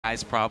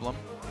Rise problem.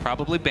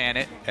 Probably ban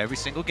it every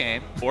single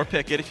game. Or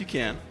pick it if you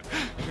can.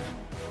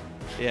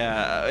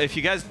 Yeah, if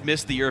you guys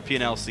missed the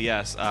European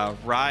LCS,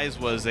 Rise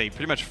was a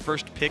pretty much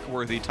first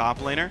pick-worthy top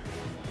laner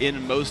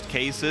in most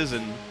cases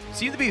and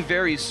seemed to be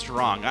very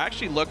strong. I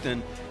actually looked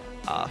and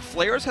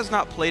Flares has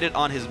not played it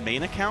on his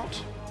main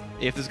account,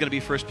 if this is going to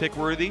be first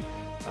pick-worthy.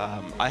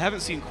 I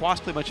haven't seen Quas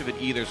play much of it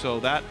either, so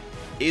that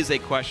is a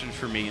question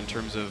for me in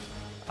terms of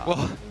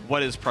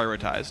what is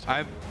prioritized.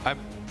 I'm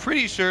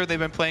pretty sure they've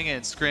been playing it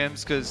in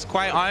scrims because,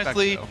 quite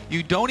honestly,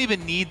 you don't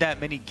even need that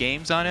many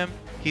games on him.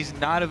 He's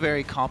not a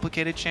very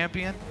complicated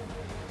champion.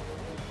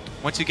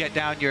 Once you get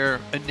down your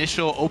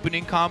initial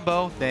opening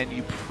combo, then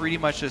you pretty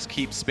much just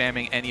keep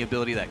spamming any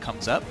ability that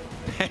comes up,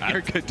 and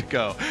you're good to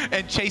go.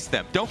 And chase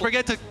them. Don't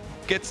forget to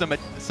get some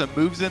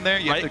moves in there.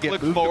 You have to get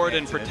click forward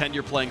and pretend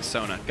you're playing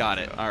Sona. Got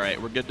it. All right,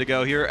 we're good to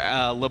go here.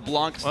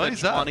 LeBlanc,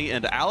 Money,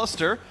 and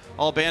Alistair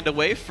all banned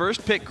away.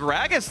 First pick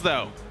Gragas,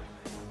 though.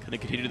 Going to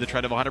continue the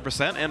trend of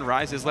 100%, and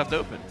Rise is left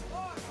open.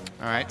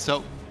 All right,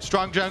 so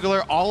strong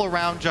jungler,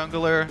 all-around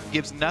jungler,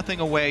 gives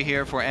nothing away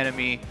here for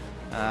enemy.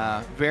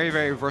 Very,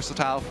 very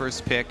versatile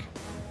first pick.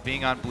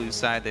 Being on blue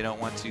side, they don't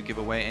want to give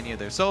away any of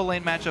their solo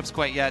lane matchups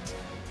quite yet,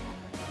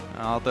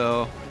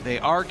 although they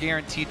are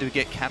guaranteed to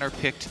get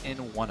counter-picked in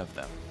one of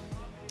them.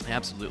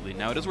 Absolutely.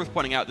 Now, it is worth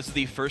pointing out, this is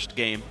the first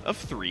game of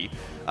 3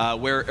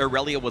 where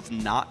Aurelia was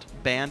not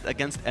banned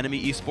against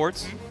enemy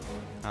eSports.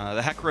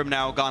 The Hecarim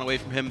now gone away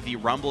from him. The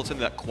Rumble is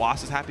something that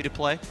Quas is happy to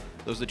play.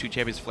 Those are the 2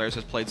 champions Flares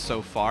has played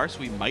so far, so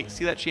we might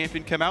see that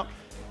champion come out.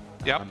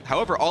 Yep.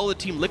 However, all the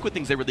Team Liquid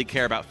things they really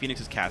care about,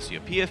 Phoenix's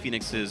Cassiopeia,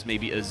 Phoenix's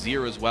maybe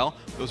Azir as well,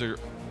 those are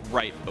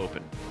right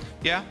open.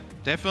 Yeah,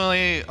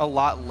 definitely a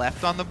lot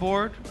left on the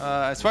board.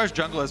 As far as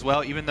jungle as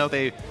well, even though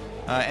they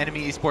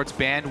enemy esports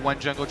banned 1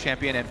 jungle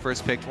champion and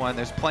first picked 1,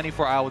 there's plenty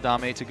for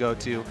Awudame to go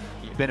to.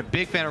 Been a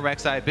big fan of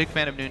Rek'Sai, big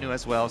fan of Nunu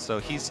as well, so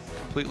he's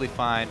completely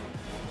fine.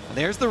 And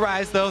there's the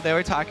Rise, though, they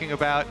were talking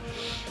about.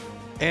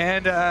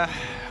 And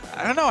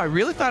I don't know, I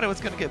really thought it was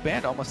going to get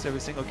banned almost every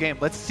single game.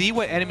 Let's see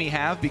what enemy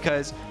have,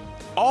 because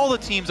all the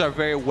teams are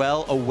very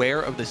well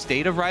aware of the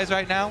state of Rise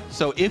right now.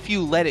 So if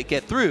you let it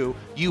get through,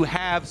 you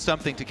have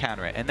something to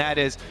counter it. And that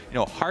is,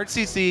 hard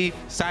CC,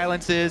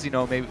 silences,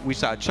 maybe we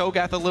saw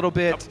Cho'Gath a little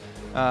bit.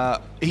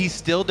 He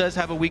still does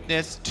have a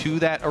weakness to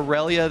that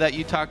Aurelia that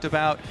you talked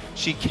about.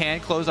 She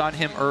can close on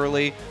him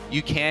early.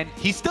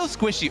 He's still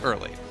squishy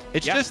early.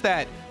 It's just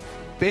that,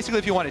 basically,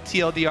 if you want a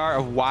TLDR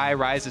of why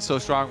Rise is so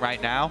strong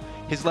right now,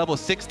 his level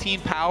 16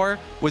 power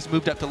was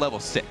moved up to level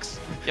 6.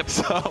 Yep.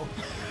 So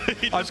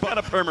he just kind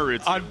of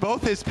perma-roots on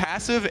both his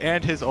passive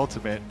and his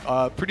ultimate,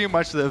 pretty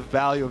much the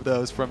value of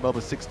those from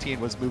level 16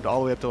 was moved all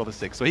the way up to level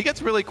 6. So he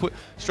gets really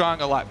strong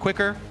a lot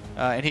quicker,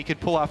 and he can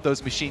pull off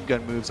those machine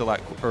gun moves a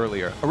lot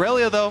earlier.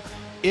 Aurelia, though,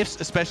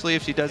 especially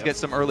if she does get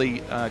some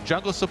early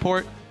jungle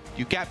support,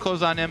 you gap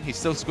close on him, he's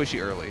still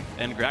squishy early.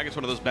 And Gragas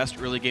one of those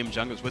best early game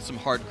junglers with some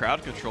hard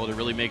crowd control to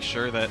really make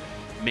sure that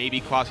maybe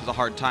Quas has a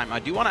hard time. I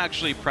do want to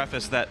actually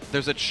preface that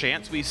there's a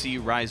chance we see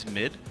Rise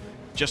mid,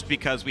 just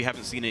because we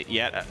haven't seen it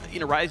yet.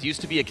 Rise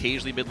used to be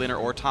occasionally mid laner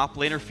or top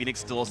laner. Phoenix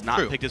still has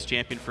not picked his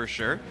champion for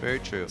sure. Very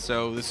true.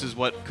 So this is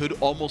what could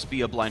almost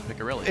be a blind pick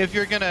Aurelia. If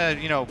you're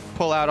gonna,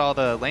 pull out all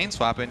the lane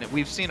swapping,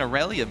 we've seen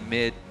Aurelia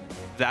mid.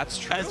 That's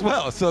true as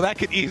well. So that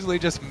could easily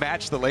just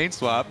match the lane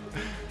swap.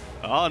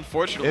 Oh,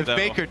 unfortunately, if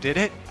Baker did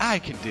it, I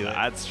can do it.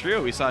 That's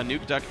true. We saw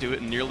Nuke Duck do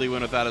it and nearly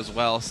win with that as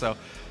well. So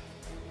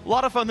a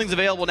lot of fun things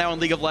available now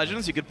in League of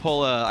Legends. You could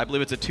pull, I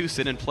believe it's a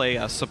 2-sin and play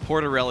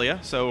support Aurelia.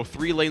 So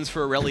 3 lanes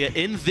for Aurelia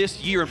in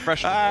this year in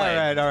professional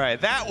play. All right.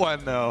 That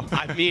one, though.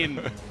 I mean,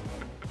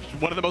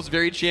 one of the most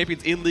varied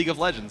champions in League of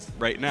Legends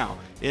right now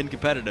in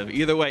competitive.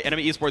 Either way,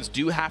 enemy esports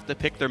do have to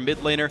pick their mid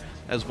laner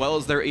as well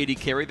as their AD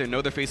carry. They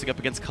know they're facing up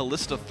against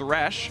Kalista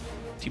Thresh.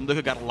 Team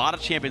Liquid got a lot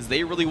of champions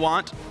they really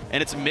want,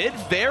 and it's mid.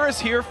 Varus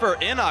here for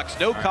Inox.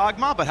 No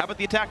Kog'Maw, but how about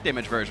the attack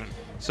damage version?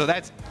 So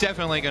that's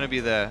definitely going to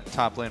be the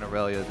top lane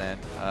Aurelia then.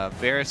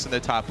 Varus in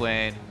the top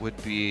lane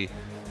would be a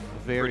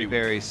very,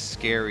 very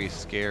scary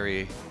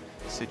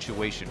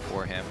situation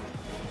for him.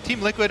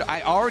 Team Liquid,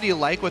 I already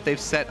like what they've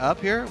set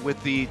up here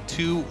with the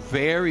 2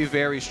 very,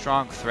 very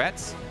strong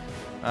threats.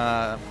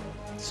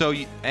 So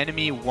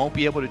enemy won't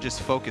be able to just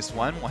focus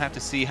one. We'll have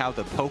to see how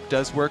the poke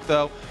does work,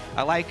 though.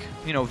 I like,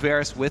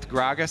 Varus with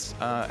Gragas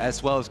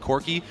as well as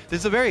Corki.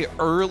 This is a very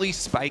early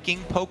spiking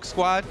poke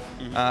squad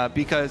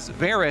because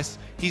Varus,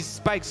 he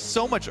spikes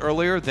so much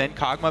earlier than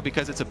Kog'Maw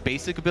because it's a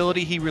basic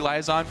ability he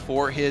relies on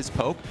for his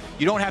poke.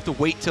 You don't have to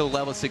wait till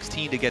level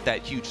 16 to get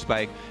that huge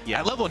spike.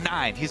 At level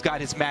 9, he's got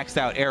his maxed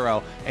out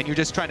arrow, and you're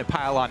just trying to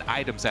pile on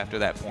items after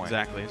that point.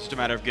 Exactly. It's just a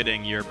matter of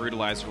getting your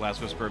Brutalizer,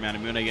 Last Whisper,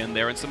 Manamune in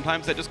there, and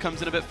sometimes that just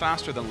comes in a bit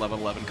faster than level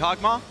 11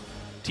 Kog'Maw.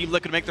 Team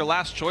Liquid make their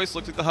last choice.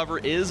 Looks like the hover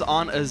is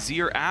on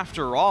Azir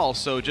after all,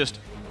 so just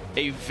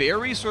a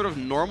very sort of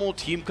normal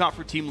team comp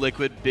for Team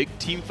Liquid. Big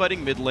team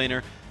fighting mid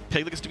laner.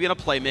 Piglet gets to be in a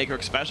playmaker,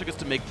 especially gets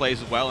to make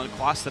plays as well, and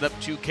Quas set up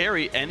to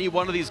carry. Any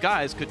one of these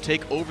guys could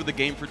take over the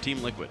game for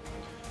Team Liquid.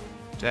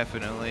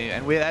 Definitely,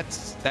 and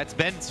that's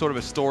been sort of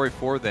a story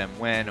for them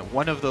when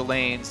one of the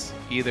lanes,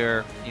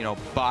 either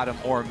bottom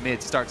or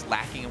mid, starts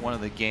lacking in one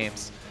of the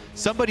games.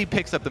 Somebody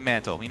picks up the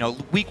mantle.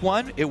 Week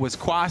 1 it was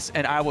Quas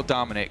and I Will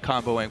Dominate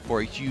comboing for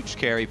a huge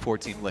carry for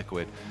Team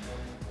Liquid.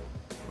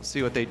 We'll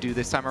see what they do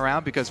this time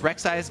around because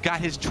Rek'Sai's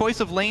got his choice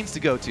of lanes to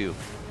go to.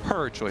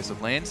 Her choice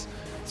of lanes.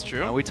 It's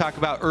true. We talk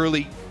about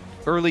early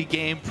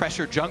game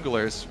pressure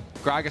junglers.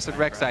 Gragas and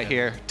Rek'Sai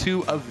here,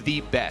 2 of the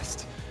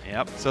best.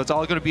 Yep. So it's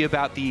all going to be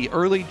about the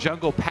early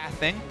jungle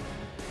pathing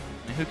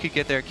and who could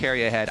get their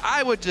carry ahead.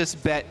 I would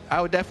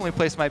definitely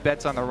place my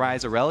bets on the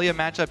Ryze Aurelia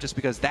matchup just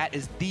because that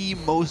is the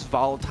most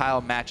volatile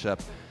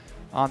matchup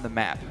on the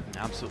map.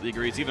 Absolutely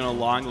agrees. Even in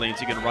long lanes,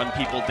 you can run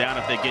people down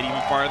if they get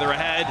even farther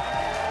ahead.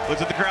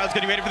 Looks like the crowd's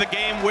getting ready for the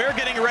game. We're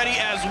getting ready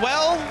as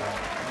well.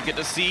 We get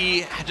to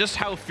see just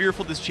how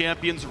fearful these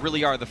champions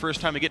really are. The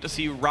first time we get to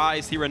see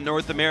Ryze here in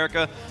North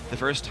America. The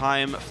first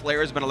time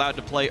Flair has been allowed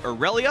to play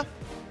Aurelia.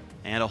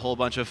 And a whole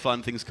bunch of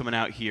fun things coming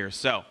out here.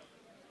 So,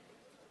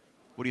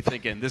 what are you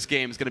thinking? This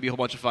game is going to be a whole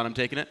bunch of fun. I'm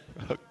taking it.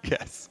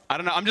 Yes. I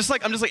don't know. I'm just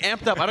like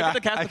amped up. I don't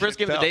get to cast the first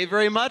game of the day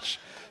very much,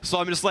 so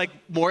I'm just like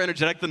more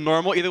energetic than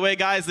normal. Either way,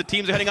 guys, the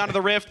teams are heading onto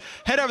the Rift.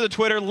 Head over to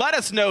Twitter. Let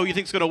us know who you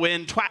think's going to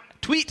win.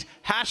 Tweet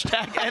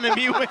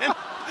 #enemy win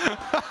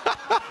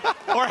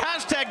or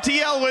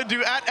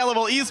 #TLWin2 at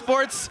LML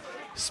Esports.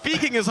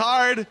 Speaking is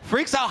hard.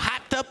 Freaks all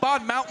hopped up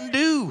on Mountain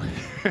Dew.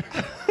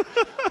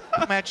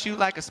 Come at you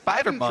like a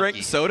spider monkey. I haven't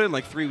drank soda in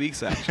like 3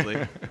 weeks,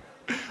 actually.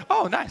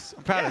 Oh, nice.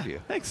 I'm proud of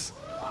you. Thanks.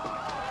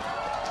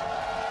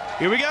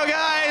 Here we go,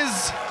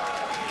 guys.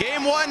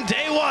 Game 1,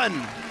 day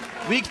 1,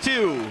 week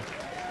 2.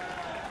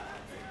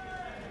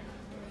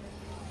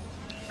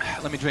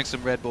 Let me drink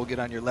some Red Bull, get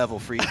on your level,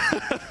 Freak.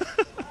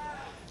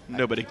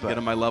 Nobody can get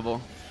on my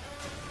level.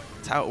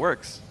 That's how it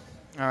works.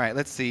 All right,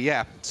 let's see.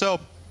 Yeah. So,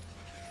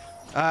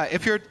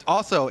 if you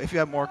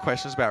have more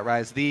questions about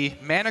Ryze, the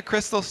Mana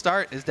Crystal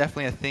start is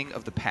definitely a thing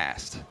of the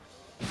past.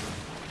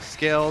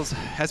 Scales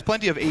has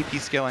plenty of AP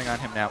scaling on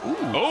him now. Ooh.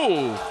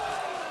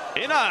 Oh,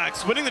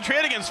 Inox winning the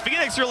trade against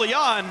Phoenix early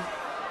on.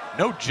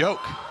 No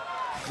joke.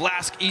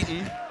 Flask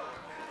eaten.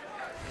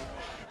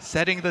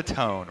 Setting the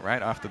tone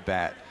right off the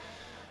bat.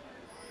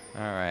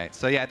 All right,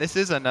 so yeah, this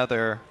is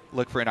another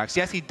look for Inox.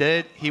 Yes, he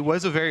did. He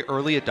was a very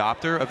early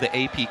adopter of the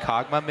AP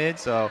Kog'Maw mid,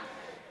 so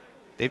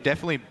they've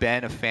definitely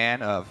been a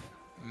fan of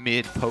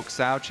mid poke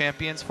style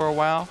champions for a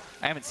while.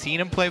 I haven't seen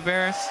him play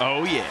Varus.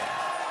 Oh yeah.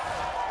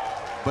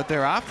 But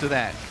they're off to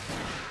that.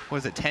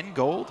 Was it 10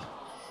 gold?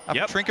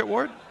 Yep. Trinket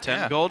Ward?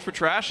 10 gold for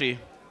Trashy.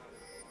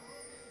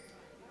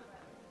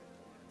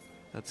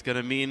 That's going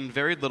to mean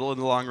very little in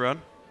the long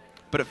run,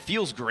 but it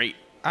feels great.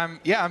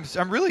 I'm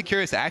really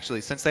curious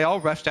actually, since they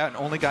all rushed out and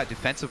only got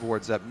defensive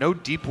wards up. No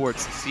deep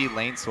wards to see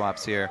lane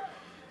swaps here.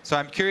 So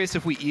I'm curious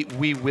if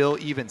we will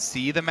even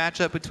see the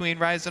matchup between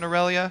Ryze and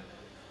Aurelia.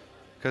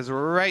 Because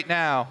right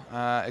now,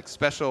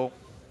 Xpecial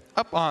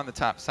up on the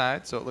top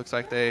side, so it looks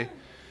like they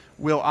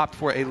will opt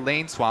for a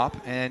lane swap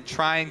and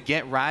try and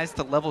get Ryze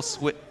to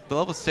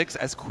level 6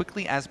 as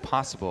quickly as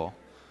possible.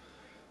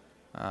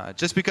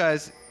 Just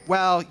because,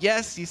 well,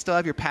 yes, you still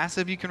have your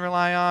passive you can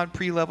rely on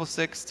pre-level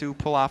 6 to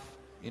pull off,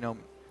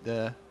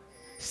 the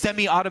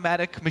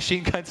semi-automatic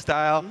machine gun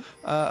style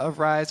of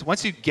Ryze.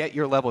 Once you get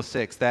your level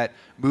 6, that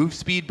move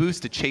speed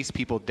boost to chase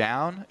people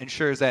down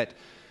ensures that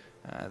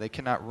they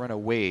cannot run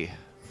away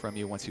from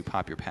you once you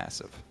pop your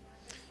passive.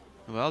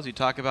 Well, as you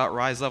talk about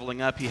Ryze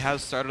leveling up, he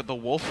has started the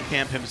Wolf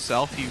camp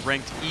himself. He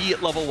ranked E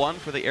at level 1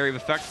 for the Area of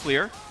Effect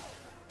clear.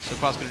 So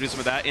Quas going to do some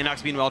of that.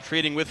 Inox meanwhile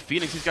trading with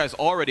Phoenix. These guys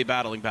already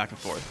battling back and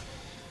forth.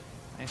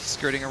 And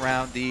skirting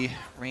around the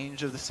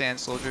range of the Sand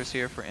Soldiers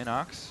here for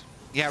Inox.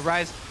 Yeah,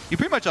 Ryze, you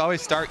pretty much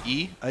always start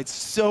E. It's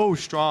so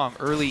strong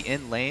early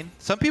in lane.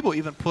 Some people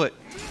even put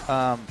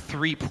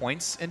 3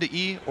 points into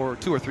E, or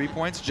 2 or 3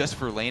 points just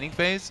for laning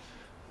phase,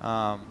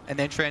 and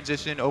then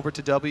transition over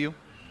to W.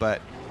 But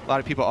a lot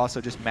of people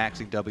also just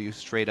maxing W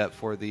straight up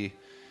for the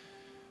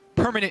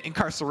permanent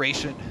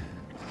incarceration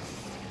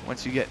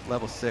once you get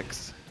level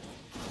 6.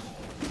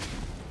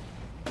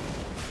 All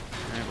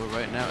right, but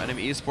right now,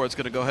 Enemy Esports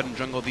going to go ahead and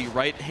jungle the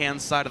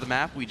right-hand side of the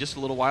map. We just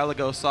a little while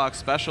ago saw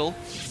Xpecial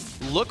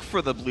look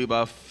for the blue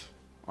buff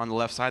on the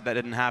left side. That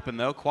didn't happen,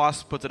 though.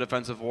 Quas puts a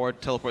defensive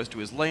ward, teleports to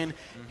his lane.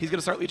 He's going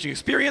to start leeching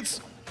experience.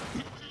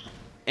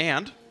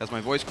 And, as my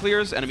voice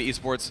clears, Enemy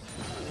Esports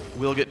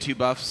will get 2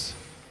 buffs,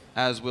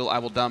 as will I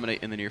Will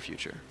Dominate in the near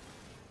future.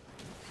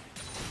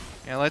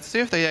 Yeah, let's see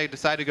if they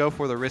decide to go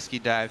for the risky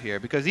dive here,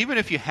 because even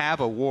if you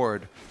have a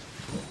ward,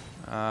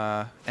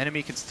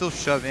 enemy can still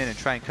shove in and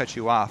try and cut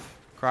you off.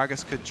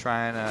 Gragas could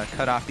try and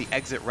cut off the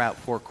exit route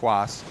for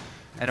Quas.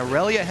 And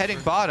Aurelia heading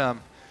bottom.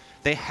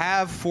 They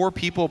have 4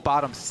 people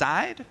bottom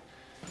side.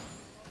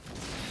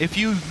 If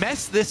you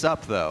mess this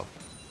up, though,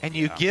 and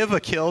you give a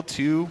kill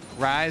to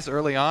Ryze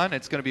early on,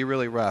 it's going to be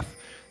really rough.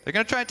 They're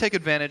going to try and take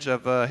advantage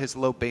of his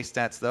low base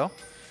stats, though.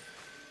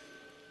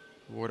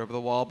 Ward over the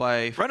wall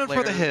by Running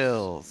for the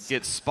hills.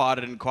 Gets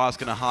spotted, and Quas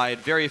going to hide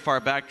very far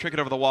back. Trinket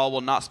over the wall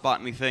will not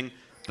spot anything.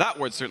 That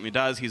ward certainly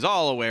does. He's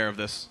all aware of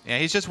this. Yeah,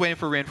 he's just waiting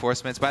for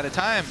reinforcements. By the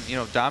time, you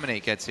know,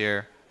 Dominate gets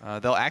here,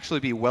 they'll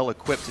actually be well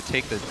equipped to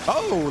take the...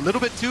 Oh, a little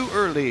bit too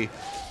early.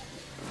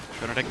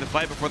 Trying to take the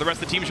fight before the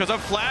rest of the team shows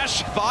up.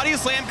 Flash, body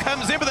slam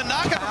comes in, but the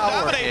knockout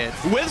from Dominate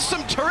with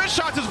some turret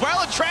shots as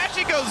well, and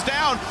Trashy goes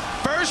down.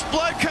 First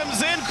blood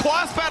comes in,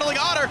 Quas battling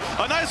Otter.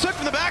 A nice hook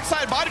from the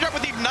backside, body drop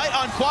with the ignite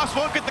on Quas,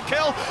 won't get the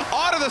kill.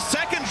 Otter the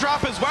second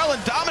drop as well,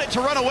 and Dominate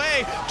to run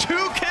away. 2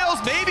 kills,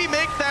 maybe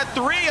make that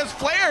 3 as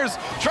Flares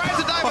tries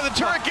to dive with the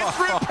turret, gets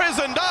Rune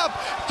prisoned up.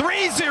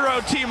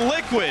 3-0 Team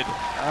Liquid.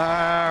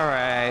 All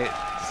right,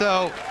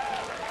 so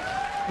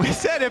we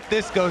said if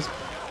this goes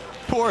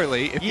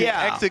poorly, if you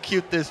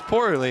execute this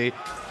poorly,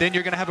 then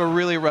you're going to have a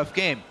really rough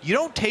game. You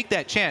don't take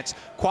that chance.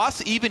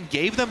 Quas even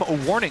gave them a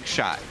warning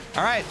shot.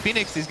 All right,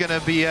 Phoenix is going to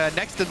be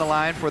next in the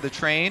line for the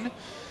train,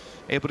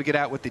 able to get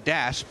out with the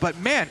dash. But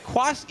man,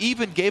 Quas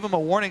even gave him a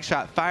warning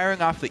shot firing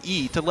off the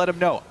E to let him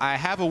know, I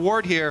have a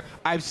ward here.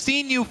 I've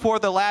seen you for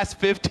the last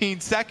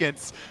 15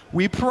 seconds.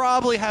 We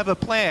probably have a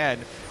plan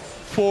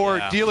for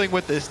dealing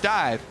with this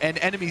dive, and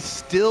enemies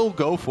still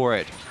go for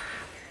it.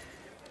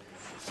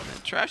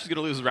 Trash is going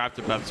to lose his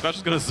Raptor buff.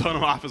 Special's going to zone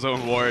him off his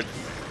own ward.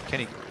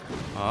 Can he?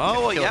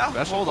 Oh, well, yeah.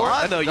 Hold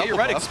on, though. Yeah, you're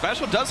right. Buff.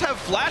 Special does have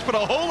Flash, but a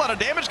whole lot of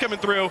damage coming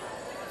through.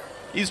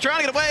 He's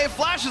trying to get away.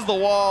 Flashes the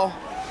wall.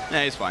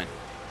 Yeah, he's fine.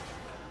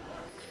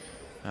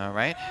 All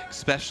right.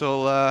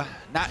 Special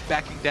not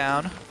backing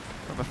down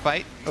from a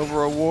fight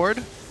over a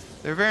ward.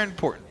 They're very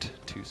important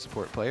to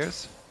support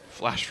players.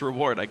 Flash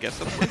reward, I guess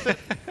that's worth it.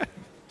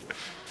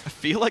 I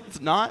feel like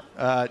it's not.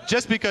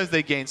 Just because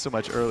they gain so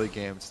much early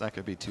game, it's not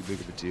going to be too big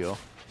of a deal.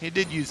 He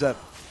did use up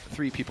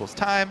 3 people's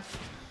time.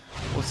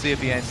 We'll see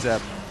if he ends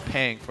up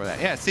paying for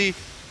that. Yeah, see,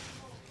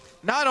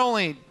 not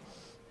only...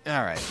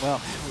 All right, well,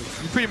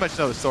 you pretty much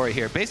know the story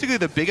here. Basically,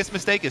 the biggest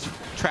mistake is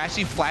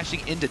Trashy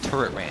flashing into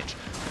turret range.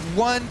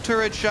 1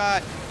 turret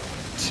shot,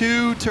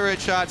 2 turret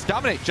shots.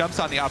 Dominate jumps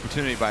on the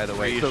opportunity, by the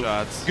way. 3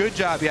 shots. Good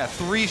job, yeah,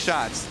 3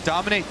 shots.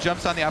 Dominate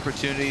jumps on the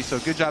opportunity, so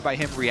good job by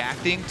him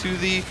reacting to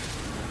the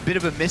bit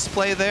of a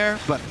misplay there.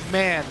 But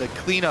man, the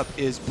cleanup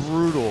is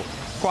brutal.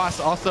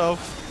 Quas also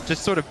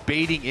just sort of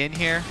baiting in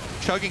here,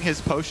 chugging his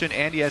potion,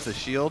 and he has a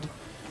shield.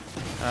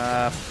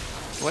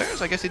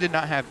 Flares, I guess he did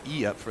not have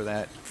E up for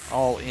that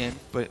all in,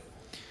 but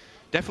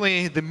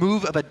definitely the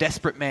move of a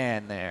desperate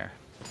man there.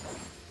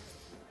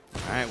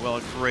 All right, well,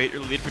 a great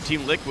early lead for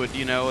Team Liquid.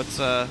 You know, it's,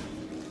 I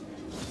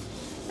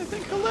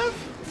think he'll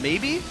live,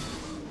 maybe?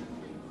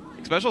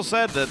 Special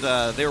said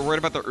that they were worried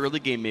about the early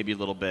game maybe a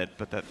little bit,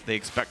 but that they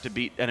expect to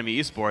beat enemy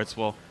eSports.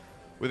 Well,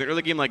 with an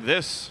early game like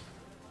this,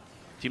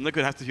 Team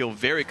Liquid has to feel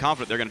very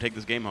confident they're going to take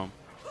this game home.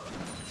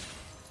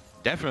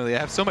 Definitely. They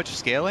have so much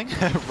scaling.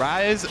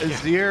 Rise,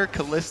 Azir,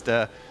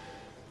 Kalista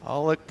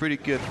all look pretty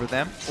good for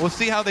them. We'll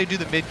see how they do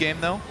the mid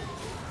game, though.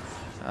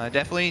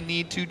 Definitely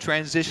need to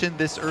transition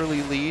this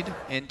early lead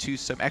into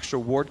some extra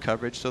ward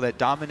coverage so that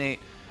Dominate...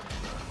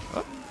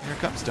 Oh, here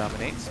comes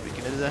Dominate,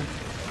 speaking of the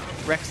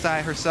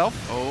Rek'Sai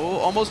herself. Oh,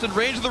 almost in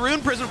range of the Rune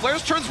Prison.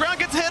 Flares turns around,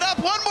 gets hit up.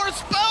 1 more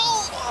spell!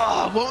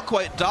 Oh, won't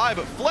quite die,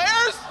 but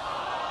Flares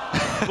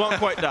won't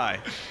quite die.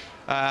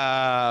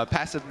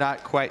 Passive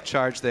not quite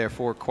charged there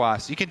for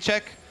Quas. You can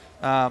check,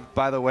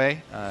 by the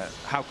way,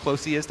 how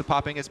close he is to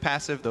popping his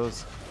passive.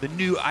 The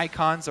new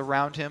icons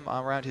around him,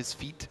 around his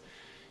feet.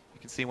 You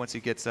can see once he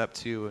gets up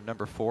to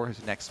number 4,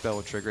 his next spell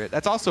will trigger it.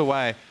 That's also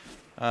why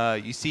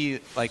you see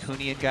like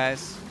Hunian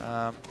guys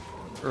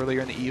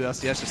earlier in the EU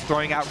LCS just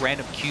throwing out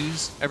random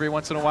Qs every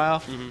once in a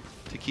while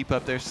to keep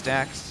up their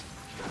stacks.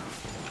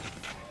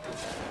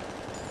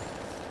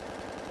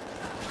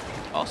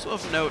 Also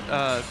of note,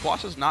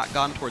 Quas has not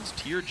gone towards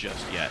tier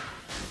just yet.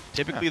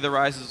 Typically the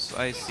rises,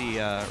 I see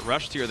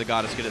Rush tier, the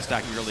goddess, get it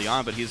stacking early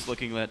on, but he's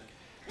looking at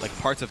like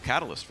parts of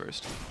Catalyst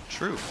first.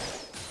 True.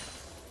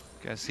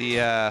 Because he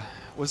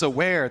was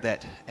aware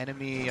that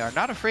enemy are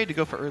not afraid to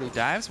go for early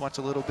dives, wants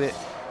a little bit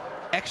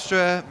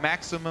extra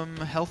maximum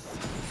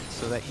health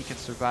so that he can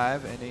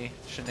survive any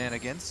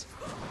shenanigans.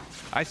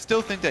 I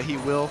still think that he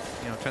will,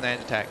 turn that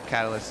into attack,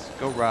 Catalyst,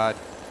 go Rod,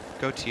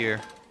 go tier.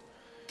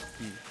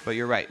 But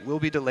you're right, we'll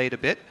be delayed a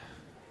bit.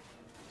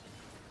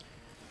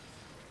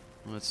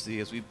 Let's see,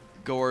 as we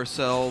go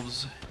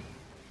ourselves.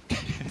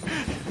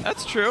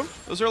 That's true.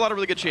 Those are a lot of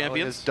really good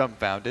champions. Is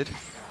dumbfounded.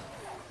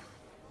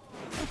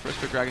 First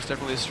pick Dragon's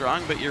definitely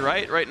strong, but you're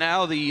right. Right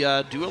now,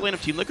 the duo lane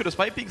of Team Liquid,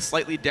 despite being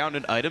slightly down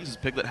in items, as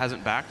Piglet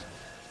hasn't backed,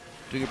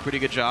 doing a pretty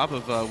good job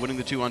of winning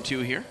the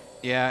 2-on-2 here.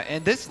 Yeah,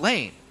 and this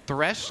lane,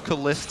 Thresh,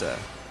 Kalista,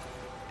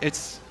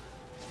 it's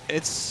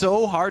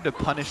so hard to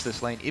punish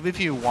this lane. Even if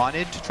you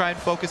wanted to try and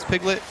focus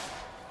Piglet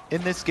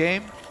in this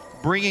game,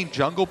 bringing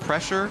jungle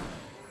pressure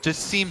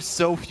just seems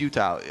so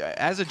futile.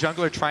 As a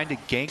jungler trying to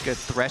gank a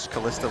Thresh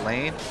Kalista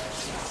lane.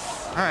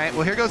 All right,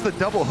 well, here goes the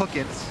double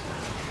hookins.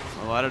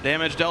 A lot of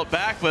damage dealt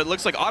back, but it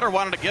looks like Otter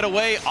wanted to get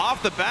away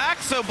off the back,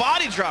 so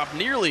body drop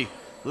nearly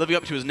living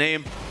up to his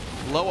name.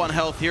 Low on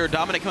health here.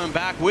 Dominate coming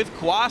back with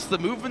Quas. The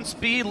movement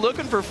speed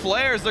looking for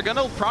flares. They're going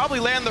to probably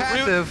land the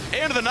root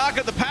into the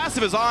knockout. The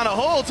passive is on a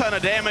whole ton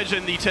of damage,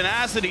 and the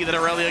tenacity that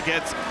Aurelia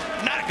gets,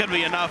 not going to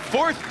be enough.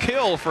 4th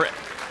kill for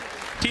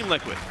Team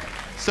Liquid.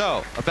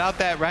 So, about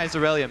that Rise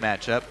Aurelia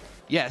matchup,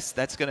 yes,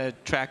 that's going to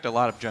attract a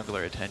lot of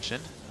jungler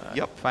attention.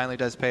 Yep. Finally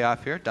does pay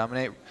off here.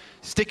 Dominate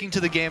sticking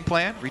to the game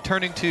plan,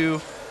 returning to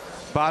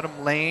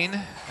bottom lane,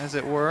 as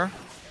it were.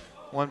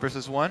 1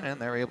 versus 1, and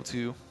they're able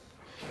to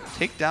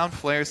take down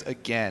flares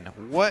again.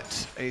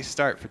 What a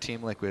start for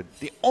Team Liquid.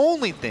 The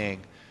only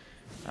thing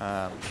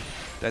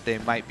that they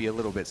might be a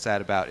little bit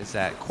sad about is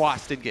that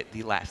Quas didn't get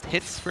the last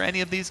hits for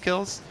any of these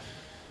kills.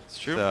 It's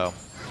true. So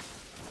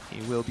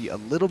he will be a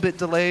little bit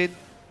delayed,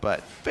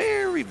 but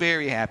very,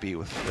 very happy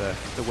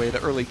with the way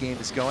the early game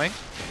is going.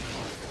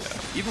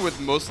 Even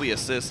with mostly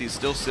assists, he's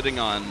still sitting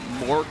on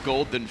more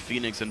gold than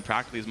Phoenix and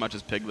practically as much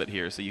as Piglet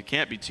here. So you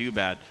can't be too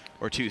bad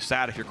or too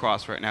sad if you're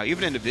Cross right now.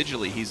 Even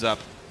individually, he's up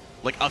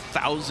like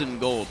 1,000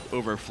 gold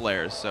over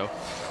Flares. So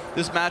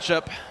this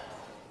matchup,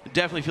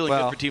 definitely feeling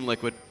good for Team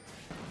Liquid.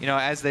 You know,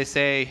 as they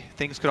say,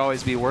 things could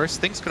always be worse.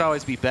 Things could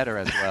always be better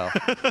as well.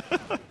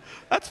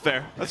 That's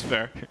fair. That's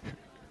fair.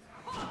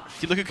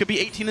 Team Liquid could be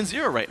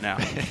 18-0 right now.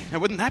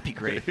 Wouldn't that be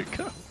great? There you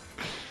go.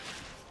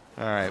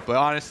 All right, but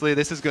honestly,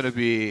 this is going to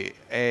be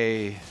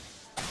a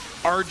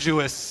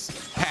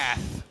arduous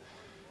path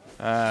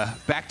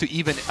back to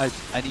even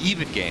an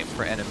even game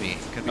for Enemy.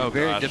 It's going to be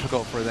very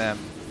difficult for them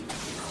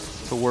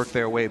to work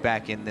their way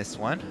back in this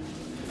one.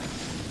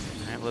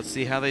 All right, let's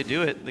see how they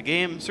do it. The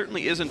game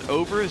certainly isn't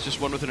over. It's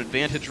just one with an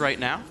advantage right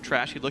now.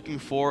 Trashy looking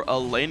for a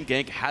lane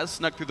gank, has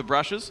snuck through the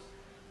brushes.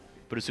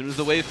 But as soon as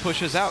the wave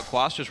pushes out,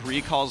 Quas just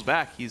recalls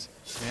back. He's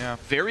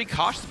very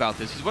cautious about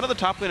this. He's one of the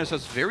top laners who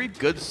has very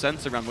good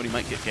sense around when he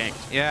might get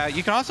ganked. Yeah,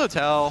 you can also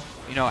tell,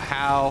 you know,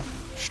 how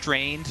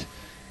strained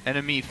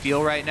Enemy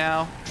feel right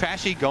now.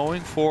 Trashy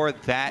going for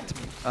that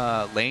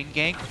lane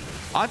gank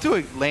onto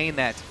a lane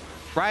that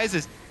Rise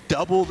is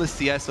double the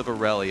CS of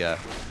Aurelia.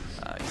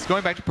 He's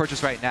going back to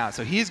purchase right now,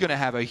 so he's going to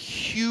have a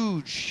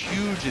huge,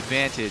 huge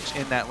advantage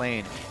in that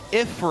lane.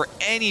 If for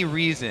any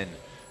reason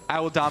I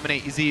Will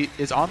Dominate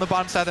is on the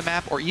bottom side of the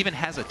map or even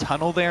has a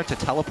tunnel there to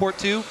teleport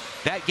to,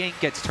 that gank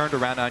gets turned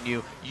around on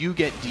you. You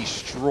get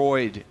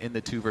destroyed in the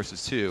 2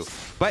 versus 2.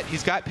 But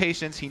he's got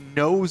patience. He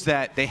knows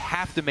that they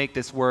have to make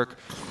this work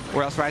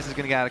or else Rise is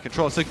going to get out of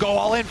control. So go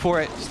all in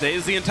for it.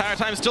 Stays the entire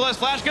time. Still has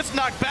flash. Gets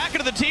knocked back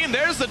into the team.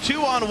 There's the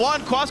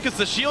 2-on-1. Quas gets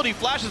the shield. He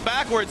flashes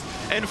backwards.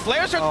 And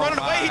Flare starts running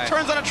away. He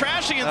turns on a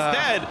Trashy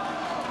instead.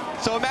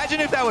 So imagine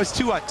if that was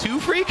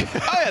 2-on-2, Freak.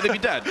 Oh yeah, they'd be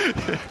dead,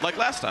 like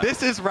last time.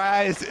 This is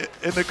Rise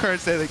in the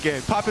current state of the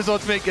game. Pop his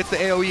ultimate, gets the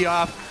AoE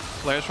off.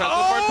 Flare's trying to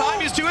go for a time.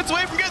 He's 2 hits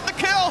away from getting the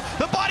kill.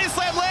 The body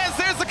slam lands.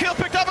 There's the kill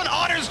picked up, and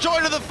Honors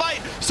joined to the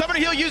fight. Summoner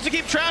heal used to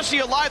keep Trashy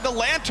alive. The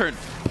Lantern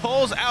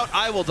pulls out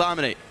I Will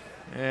Dominate.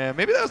 Yeah,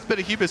 maybe that was a bit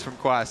of hubris from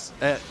Quas.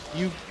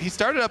 He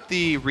started up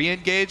the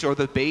re-engage or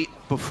the bait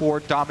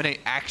before Dominate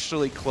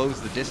actually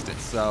closed the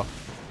distance. So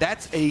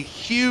that's a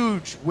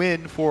huge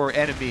win for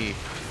Enemy.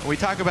 When we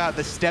talk about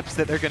the steps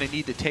that they're going to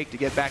need to take to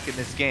get back in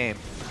this game,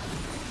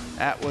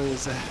 that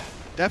was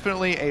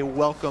definitely a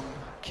welcome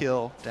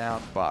kill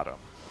down bottom.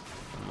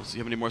 We'll see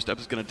how many more steps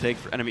it's going to take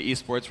for Enemy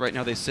eSports. Right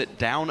now they sit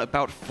down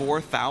about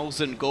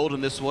 4,000 gold in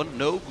this one.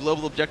 No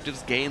global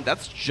objectives gained.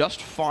 That's just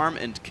farm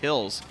and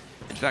kills.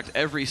 In fact,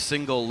 every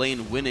single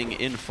lane winning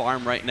in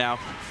farm right now.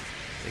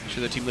 Making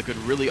sure the Team Liquid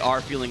really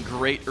are feeling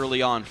great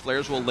early on.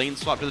 Flares will lane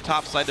swap to the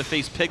top side to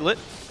face Piglet.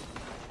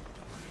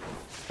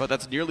 But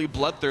that's nearly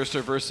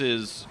Bloodthirster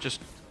versus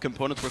just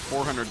components worth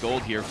 400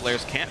 gold here.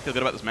 Flares can't feel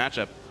good about this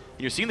matchup. And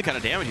you're seeing the kind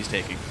of damage he's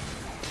taking.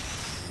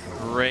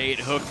 Great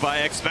hook by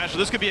X Special.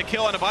 This could be a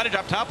kill on a body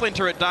drop. Top lane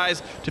turret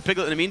dies to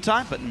Piglet in the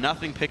meantime, but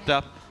nothing picked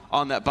up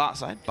on that bot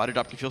side. Body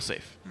drop can feel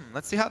safe.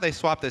 Let's see how they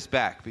swap this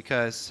back,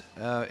 because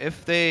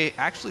if they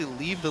actually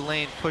leave the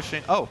lane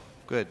pushing... Oh,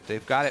 good.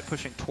 They've got it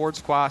pushing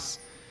towards Quas,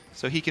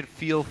 so he can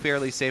feel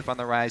fairly safe on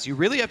the Rise. You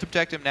really have to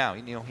protect him now.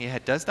 You know, he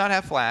does not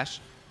have flash.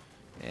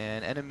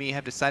 And Enemy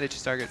have decided to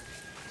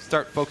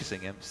start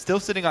focusing him. Still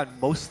sitting on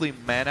mostly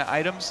mana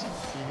items,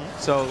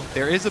 so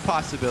there is a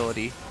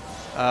possibility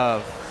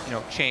of, you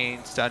know,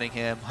 chain stunning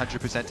him, 100%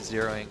 to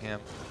zeroing him.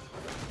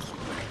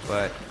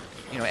 But,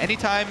 you know,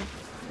 anytime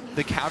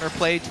the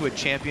counterplay to a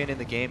champion in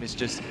the game is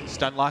just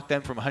stun lock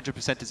them from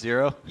 100% to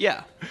 0.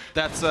 Yeah,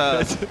 that's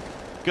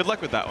good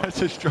luck with that one. That's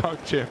a strong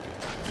champion.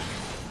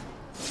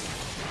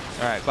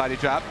 All right, body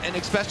drop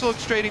and special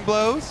trading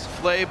blows.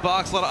 Play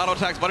box, a lot of auto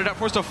attacks. Body drop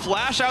forced to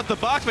flash out the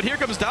box, but here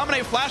comes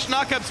Dominate. Flash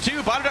knockups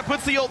too. Body drop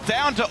puts the ult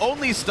down to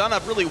only stun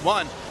up really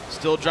 1.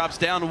 Still drops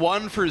down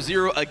 1 for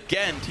 0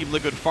 again. Team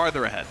Liquid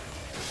farther ahead.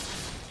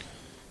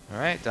 All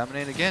right,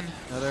 Dominate again.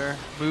 Another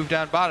move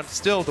down bottom.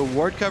 Still the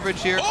ward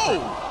coverage here.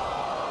 Oh!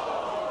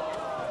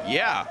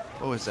 Yeah.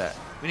 What was that?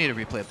 We need to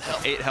replay the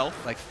health. 8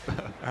 health. Like,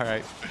 all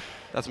right.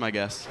 That's my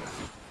guess.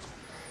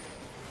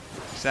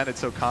 You sounded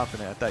so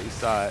confident. I thought you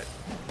saw it.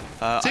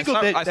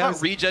 I saw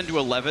regen to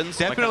 11.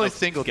 So definitely I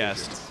single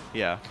guessed. digits.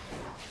 Yeah.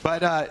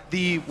 But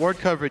the ward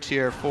coverage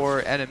here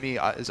for enemy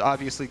is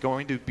obviously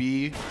going to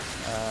be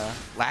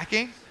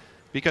lacking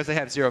because they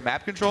have 0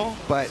 map control,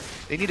 but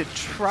they need to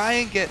try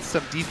and get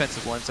some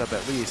defensive ones up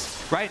at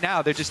least. Right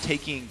now, they're just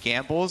taking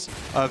gambles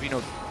of,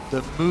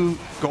 the move,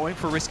 going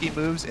for risky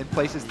moves in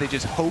places they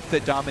just hope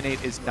that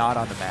Dominate is not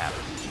on the map.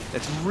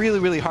 That's really,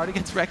 really hard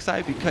against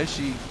Rek'Sai because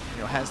she,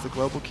 has the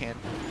global, can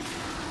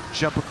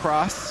jump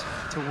across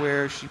to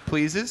where she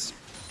pleases.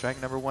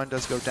 Dragon number 1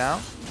 does go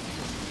down.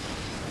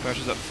 Crush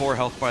is at 4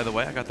 health, by the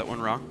way. I got that one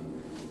wrong.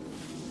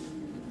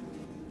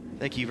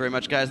 Thank you very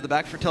much, guys in the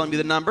back, for telling me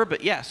the number.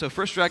 But yeah, so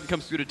first Dragon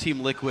comes through to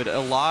Team Liquid. A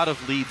lot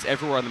of leads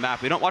everywhere on the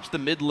map. We don't watch the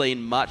mid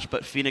lane much,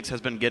 but Phoenix has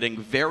been getting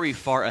very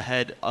far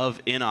ahead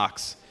of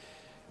Inox.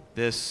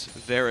 This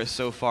Varus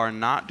so far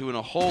not doing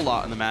a whole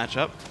lot in the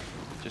matchup.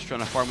 Just trying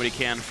to farm what he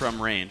can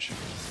from range.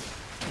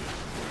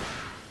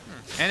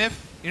 And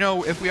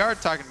if we are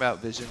talking about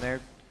vision there,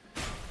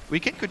 we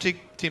can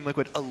critique Team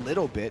Liquid a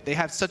little bit. They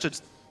have such a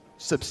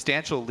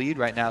substantial lead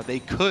right now. They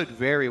could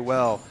very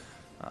well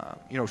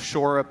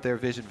shore up their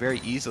vision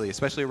very easily,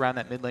 especially around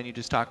that mid lane you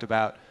just talked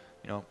about.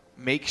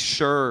 Make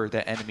sure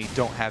that enemy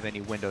don't have any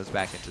windows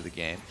back into the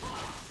game.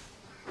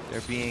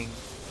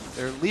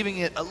 They're leaving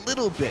it a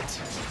little bit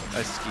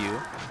askew.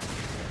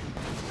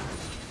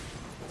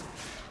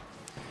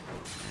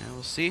 And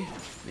we'll see.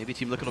 Maybe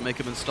Team Liquid will make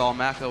him install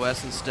Mac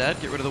OS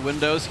instead. Get rid of the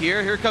windows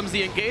here. Here comes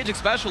the engage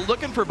special,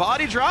 looking for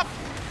body drop.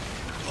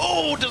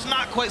 Oh, does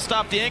not quite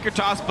stop the anchor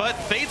toss, but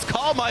Fate's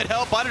Call might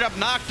help. Body drop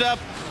knocked up.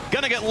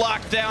 Gonna get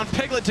locked down.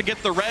 Piglet to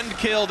get the rend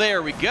kill.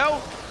 There we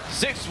go.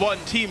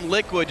 6-1 Team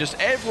Liquid, just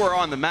everywhere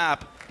on the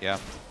map. Yeah.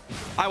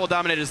 I Will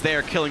Dominate is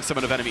there, killing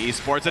someone of enemy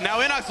eSports. And now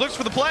Inox looks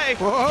for the play.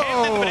 Whoa. Can't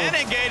let the banana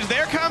engage.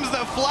 There comes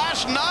the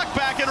flash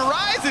knockback, and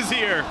Rise is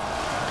here.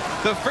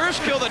 The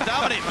first kill that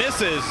Dominate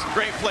misses.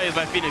 Great plays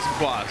by Phoenix and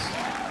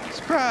Quas.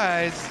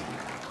 Surprise.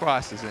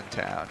 Quas is in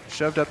town.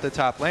 Shoved up the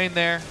top lane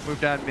there. Move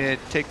down mid.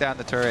 Take down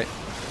the turret.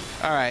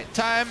 All right.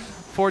 Time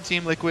for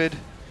Team Liquid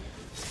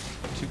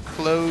to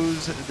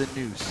close the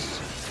noose.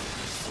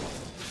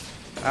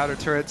 Outer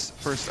turrets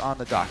first on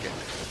the docket.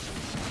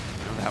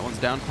 That one's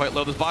down quite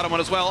low. This bottom one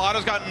as well.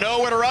 Otto's got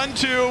nowhere to run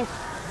to.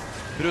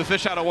 Bit of a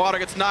fish out of water,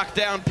 gets knocked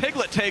down.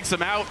 Piglet takes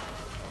him out.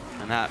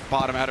 And that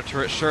bottom outer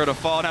turret sure to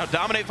fall. Now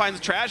Dominate finds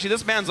Trashy.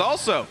 This man's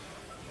also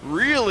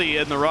really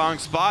in the wrong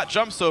spot.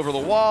 Jumps over the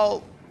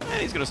wall.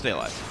 And he's going to stay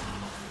alive.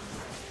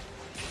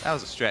 That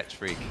was a stretch,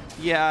 Freak.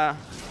 Yeah.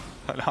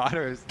 An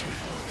otter is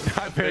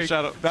not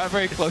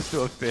very close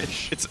to a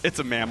fish. It's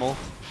a mammal.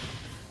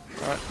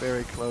 Not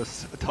very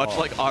close at all. Much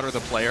like Otter the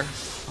player.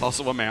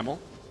 Also a mammal.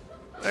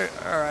 There,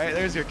 all right,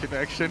 there's your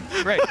connection.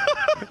 Great.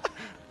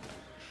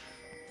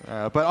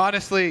 But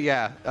honestly,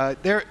 yeah,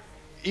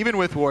 even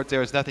with wards, there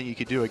was nothing you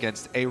could do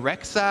against a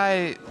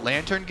Rek'Sai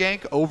Lantern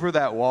gank over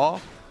that wall.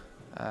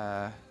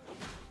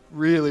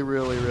 Really,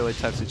 really, really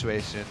tough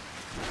situation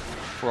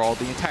for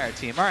the entire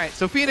team. All right,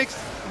 so Phoenix,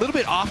 a little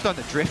bit off on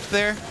the drift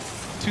there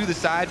to the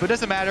side, but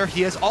doesn't matter.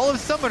 He has all of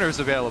his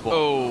summoners available.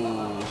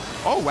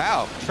 Oh,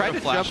 wow. Tried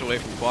to flash jump away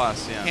from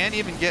Quas, yeah. Can't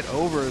even get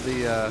over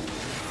the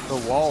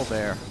wall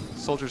there.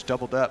 Soldiers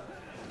doubled up.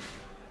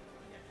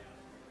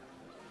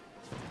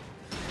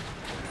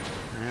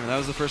 Yeah, that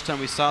was the first time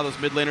we saw those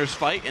mid laners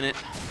fight, and it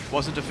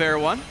wasn't a fair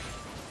one.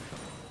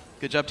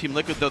 Good job, Team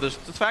Liquid, though. There's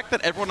the fact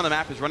that everyone on the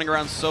map is running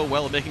around so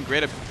well and making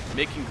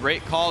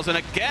great calls. And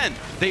again,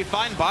 they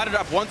find body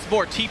drop once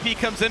more. TP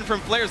comes in from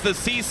Flares, the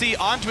CC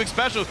onto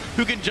Xpecial,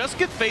 who can just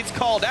get Fates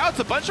called out.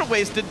 It's a bunch of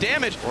wasted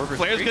damage.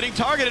 Flares getting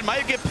targeted,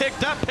 might get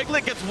picked up.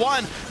 Piglet gets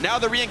one. Now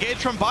the re-engage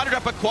from body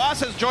drop, but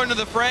Quas has joined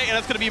into the fray, and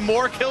it's going to be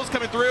more kills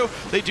coming through.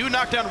 They do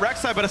knock down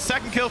Rek'Sai, but a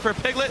second kill for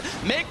Piglet.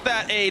 Make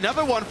that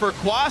another one for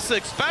Quas.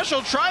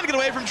 Xpecial trying to get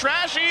away from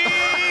Trashy.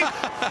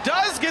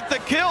 Does get the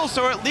kill,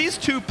 so at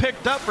least 2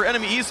 picked up for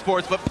enemy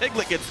eSports, but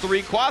Piglet gets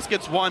 3, Quas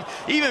gets 1,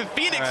 even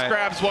Phoenix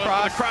grabs one for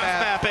the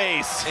cross-map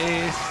ace.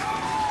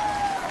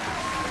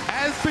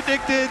 As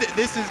predicted,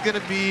 this is going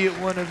to be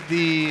one of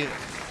the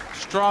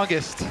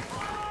strongest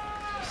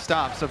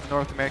stomps of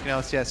North American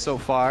LCS so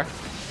far.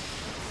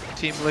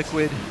 Team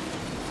Liquid,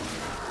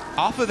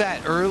 off of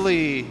that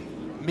early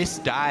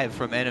misdive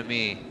from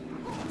enemy,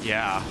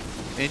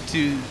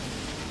 into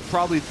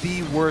probably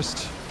the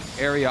worst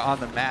area on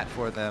the mat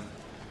for them.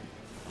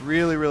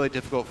 Really, really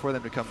difficult for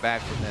them to come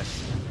back from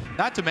this.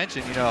 Not to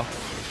mention,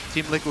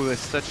 Team Liquid with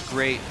such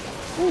great...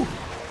 Whew.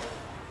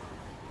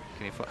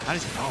 How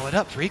does he follow it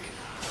up, Freak?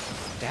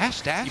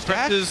 Dash, dash, he dash?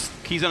 presses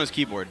keys on his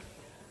keyboard.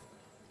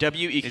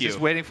 WEQ. He's just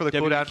waiting for the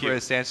cooldown for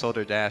his Sand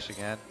Soldier dash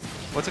again.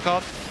 What's it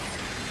called?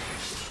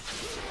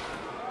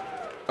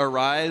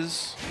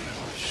 Arise,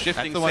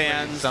 Shifting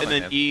Sands, and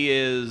then E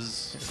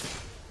is...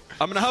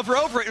 I'm going to hover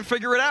over it and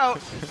figure it out.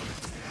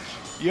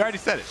 You already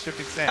said it,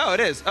 Shifting Sands. Oh, it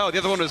is. Oh, the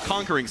other one was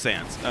Conquering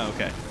Sands. Oh,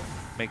 okay.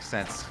 Makes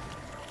sense.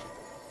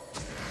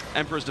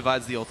 Emperor's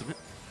Divide's the ultimate.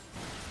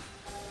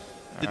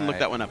 Didn't look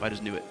that one up, I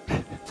just knew it.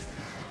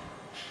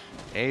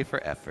 A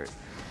for effort.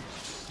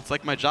 It's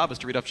like my job is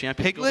to read off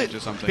champions or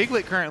something.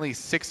 Piglet currently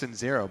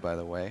 6-0, by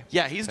the way.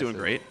 Yeah, he's doing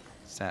great.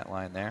 stat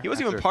line there. He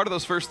wasn't even part of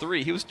those first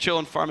 3. He was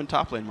chilling, farming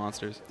top lane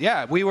monsters.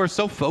 Yeah, we were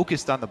so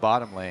focused on the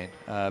bottom lane.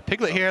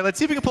 Piglet here. Let's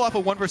see if we can pull off a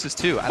 1 versus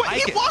 2. I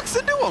like he it. walks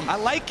into him. I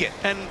like it.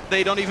 And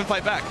they don't even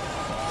fight back.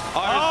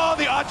 Oh,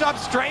 the odd job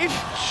strafe.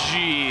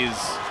 Jeez.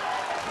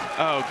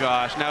 Oh,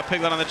 gosh. Now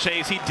Piglet on the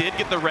chase. He did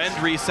get the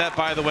rend reset,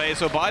 by the way,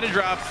 so body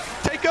drop.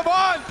 Take him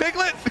on,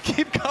 Piglet.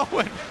 Keep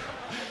going.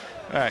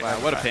 All right.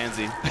 Wow, what a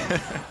pansy.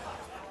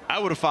 I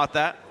would have fought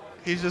that.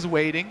 He's just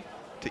waiting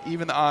to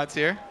even the odds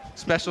here.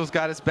 Special's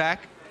got us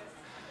back.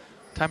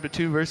 Time to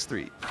 2 versus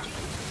 3. I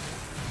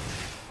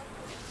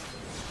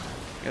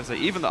gotta say,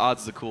 even the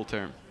odds is a cool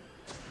term.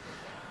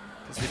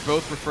 Because they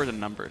both refer to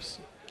numbers.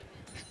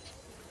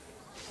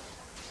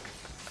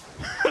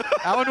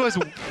 That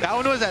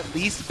one was at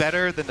least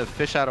better than the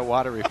fish out of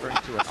water referring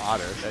to an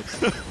otter,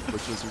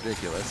 which was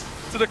ridiculous.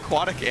 It's an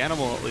aquatic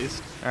animal, at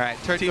least. All right,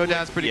 turret go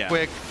down's pretty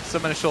quick.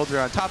 Summon a shoulder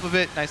on top of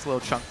it. Nice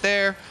little chunk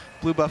there.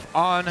 Blue buff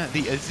on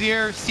the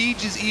Azir.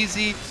 Siege is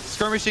easy.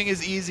 Skirmishing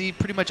is easy.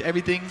 Pretty much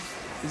everything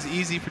is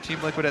easy for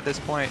Team Liquid at this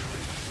point.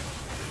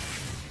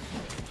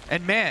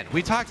 And man,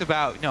 we talked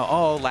about,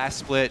 oh, last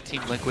split,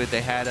 Team Liquid,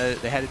 they had a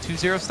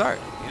 2-0 start.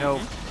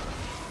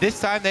 This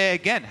time they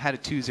again had a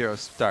 2-0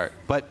 start,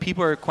 but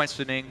people are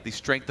questioning the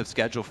strength of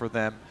schedule for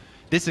them.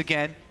 This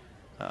again,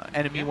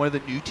 Enemy, one of the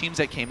new teams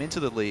that came into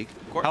the league.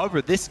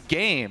 However, this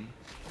game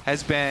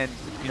has been,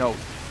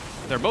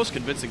 their most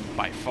convincing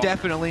by far.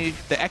 Definitely,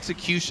 the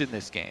execution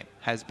this game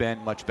has been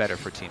much better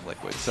for Team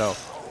Liquid. So,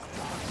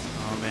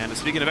 oh man, and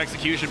speaking of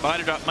execution,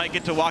 AlphaDraft might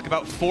get to walk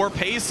about 4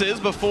 paces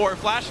before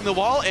flashing the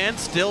wall and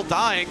still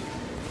dying.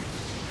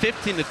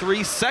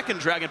 15-3,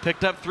 second dragon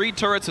picked up, 3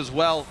 turrets as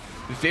well.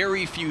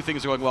 Very few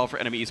things are going well for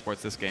Enemy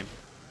eSports this game.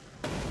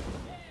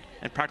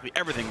 And practically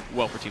everything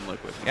well for Team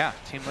Liquid. Yeah,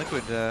 Team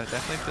Liquid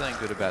definitely feeling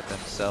good about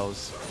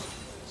themselves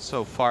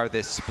so far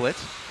this split.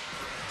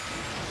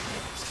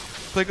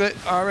 Piglet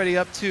already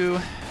up to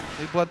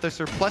the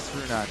Bloodthirster plus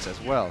Runats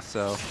as well,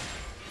 so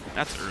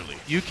that's early.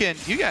 You can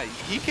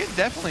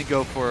definitely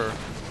go for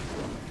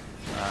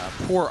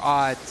poor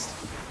odds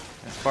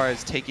as far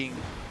as taking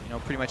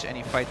pretty much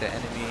any fight that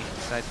Enemy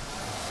decides to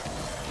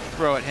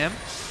throw at him.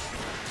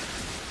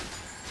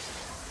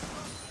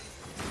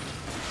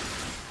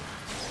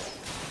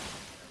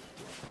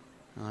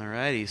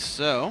 Alrighty,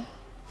 so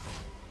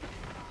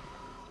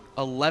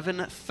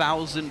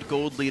 11,000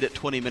 gold lead at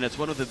 20 minutes.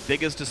 One of the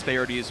biggest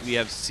disparities we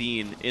have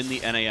seen in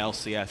the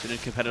NALCS and in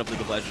competitive League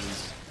of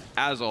Legends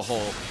as a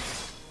whole.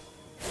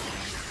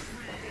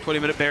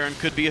 20-minute Baron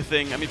could be a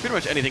thing. I mean, pretty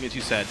much anything, as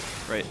you said,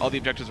 right? All the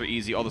objectives are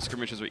easy, all the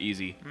skirmishes are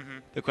easy.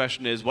 The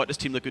question is, what does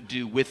Team Liquid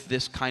do with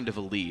this kind of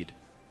a lead?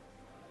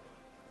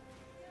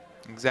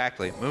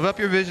 Exactly. Move up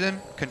your vision,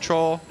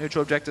 control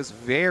neutral objectives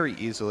very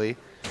easily.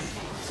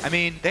 I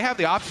mean, they have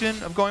the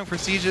option of going for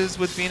sieges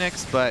with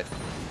Phoenix, but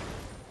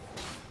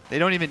they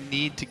don't even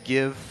need to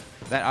give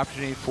that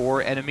opportunity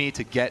for Enemy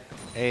to get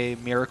a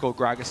Miracle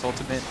Gragas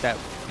ultimate that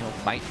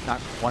might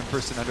knock one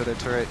person under their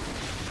turret.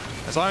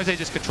 As long as they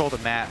just control the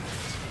map.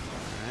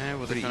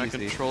 Well, they're going to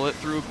control it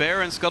through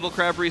Baron.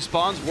 Scuttlecrab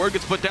respawns. Ward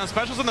gets put down.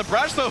 Specials in the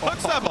brush, though.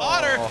 Hooks up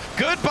Otter.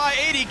 Goodbye,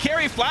 AD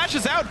carry.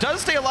 Flashes out. Does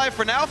stay alive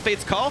for now.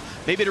 Fate's call.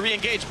 Maybe to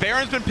re-engage.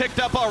 Baron's been picked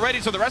up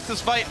already, so the rest of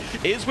this fight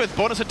is with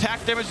bonus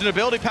attack damage and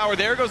ability power.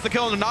 There goes the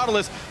kill on the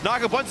Nautilus.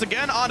 Knock up once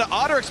again onto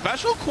Otter.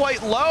 Special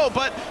quite low,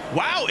 but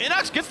wow,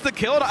 Inox gets the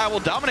kill. I will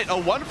dominate. A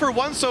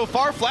 1-for-1 so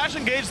far. Flash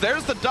engage.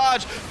 There's the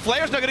dodge.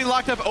 Flare's now getting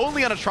locked up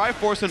only on a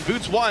Triforce and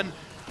Boots 1.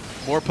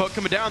 More poke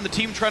coming down. The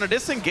team trying to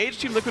disengage.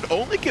 Team Liquid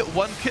only get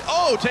 1 kill.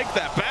 Oh, take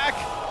that back.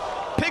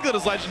 Piglet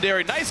is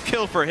legendary. Nice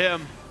kill for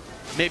him.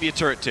 Maybe a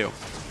turret too.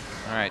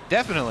 All right,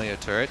 definitely a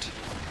turret.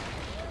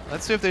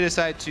 Let's see if they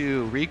decide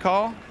to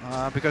recall,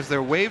 because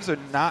their waves are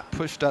not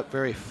pushed up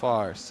very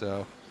far.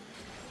 So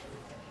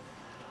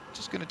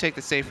just going to take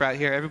the safe route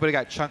here. Everybody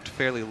got chunked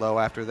fairly low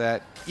after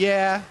that.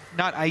 Yeah,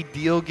 not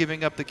ideal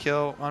giving up the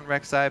kill on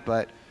Rek'Sai,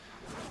 but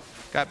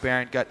got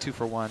Baron, got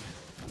 2-for-1.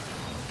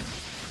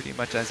 Pretty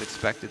much as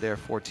expected there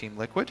for Team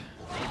Liquid.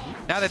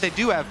 Now that they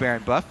do have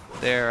Baron buff,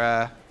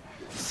 their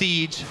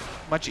Siege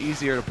much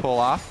easier to pull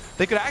off.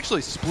 They could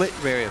actually split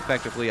very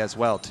effectively as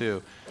well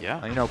too.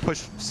 Yeah.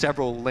 Push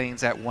several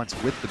lanes at once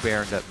with the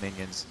Baroned up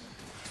minions,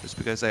 just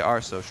because they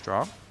are so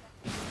strong.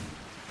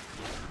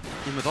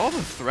 And with all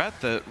the threat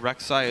that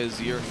Rek'Sai,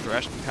 Azir,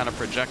 Thresh can kind of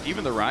project,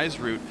 even the Rise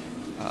route,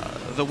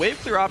 the wave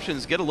clear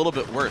options get a little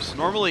bit worse.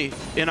 Normally,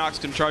 Inox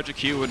can charge a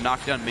Q and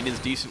knock down minions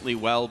decently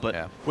well,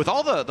 but with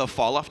all the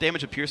fall-off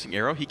damage of Piercing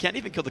Arrow, he can't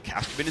even kill the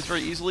caster minions very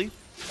easily,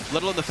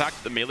 let alone the fact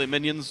that the melee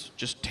minions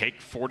just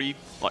take 80%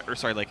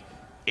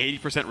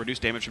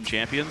 reduced damage from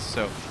champions.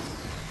 So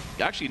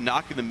actually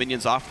knocking the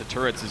minions off the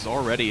turrets is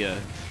already a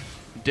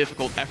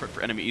difficult effort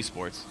for Enemy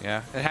eSports.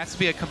 Yeah, it has to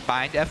be a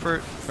combined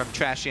effort from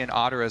Trashy and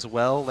Otter as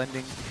well,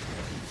 lending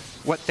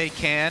what they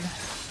can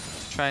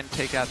to try and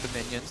take out the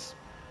minions.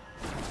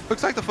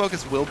 Looks like the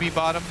focus will be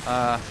bottom.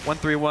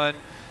 1-3-1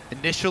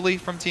 initially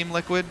from Team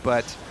Liquid,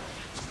 but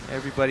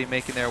Everybody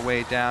making their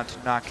way down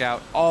to knock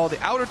out all the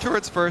outer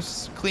turrets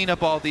first, clean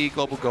up all the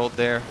global gold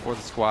there for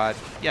the squad.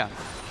 Yeah,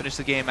 finish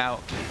the game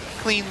out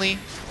cleanly,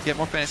 get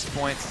more fantasy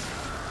points.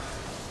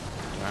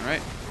 All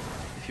right.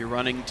 If you're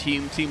running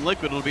Team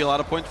Liquid, it'll be a lot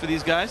of points for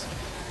these guys.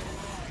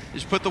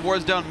 Just put the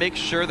wards down, make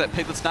sure that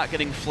Piglet's not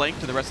getting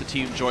flanked, and the rest of the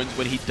team joins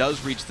when he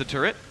does reach the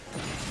turret.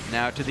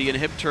 Now to the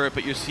inhib turret,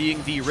 but you're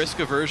seeing the risk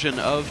aversion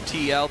of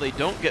TL. They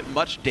don't get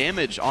much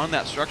damage on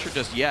that structure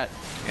just yet.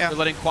 Yeah. They're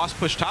letting Quas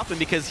push top him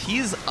because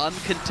he's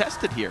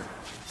uncontested here.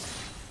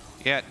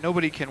 Yeah,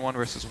 nobody can 1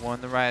 versus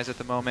 1 the Rise at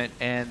the moment,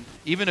 and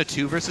even a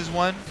 2 versus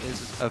 1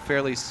 is a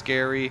fairly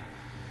scary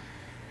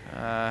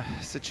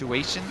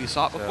situation. We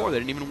saw it before, they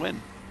didn't even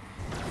win.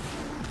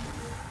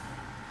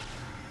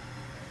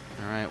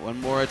 All right, one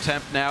more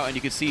attempt now, and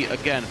you can see,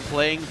 again,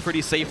 playing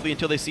pretty safely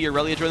until they see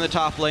Aurelia join the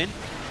top lane.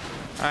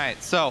 All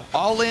right, so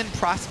all-in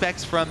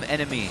prospects from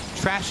enemy.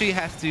 Trashy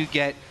has to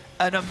get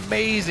an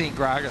amazing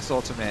Gragas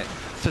ultimate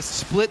to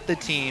split the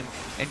team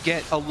and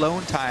get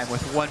alone time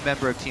with one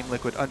member of Team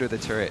Liquid under the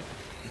turret.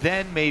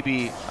 Then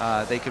maybe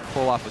they could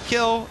pull off a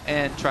kill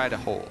and try to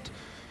hold.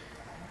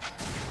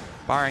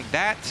 Barring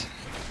that,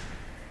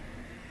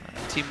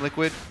 Team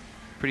Liquid,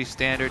 pretty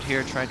standard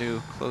here, trying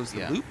to close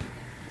the loop.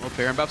 Well,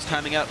 Baron buff's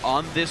timing out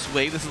on this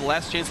wave. This is the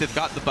last chance they've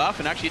got the buff,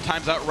 and actually it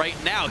times out right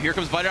now. Here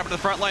comes Vital up to the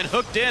front line,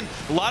 hooked in.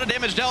 A lot of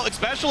damage dealt.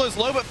 Expecial is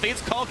low, but Fate's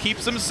Call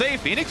keeps him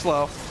safe. Phoenix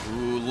low.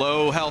 Ooh,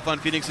 low health on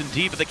Phoenix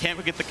indeed, but they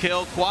can't get the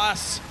kill.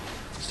 Quas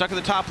stuck in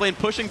the top lane,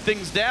 pushing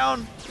things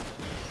down.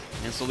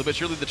 And slowly but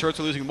surely, the turrets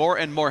are losing more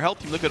and more health.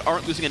 Team Liquid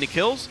aren't losing any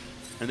kills,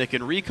 and they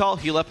can recall,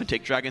 heal up, and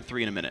take Dragon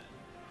 3 in a minute.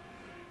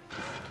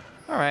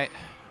 All right.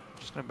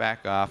 Just going to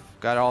back off.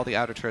 Got all the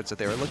outer turrets that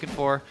they were looking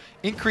for.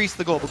 Increase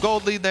the global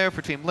gold lead there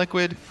for Team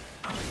Liquid.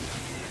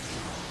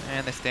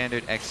 And the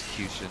standard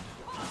execution.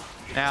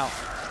 Now,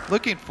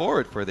 looking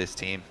forward for this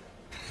team,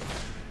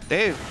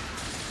 they've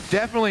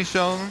definitely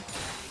shown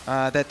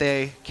that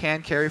they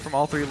can carry from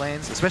all 3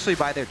 lanes, especially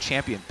by their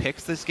champion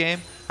picks this game.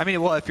 I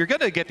mean, well, if you're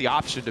going to get the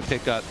option to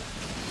pick up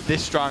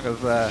this strong of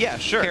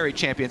carry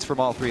champions from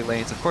all 3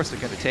 lanes, of course they're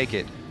going to take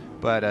it.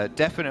 But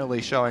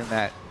definitely showing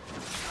that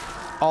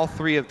all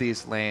 3 of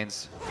these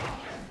lanes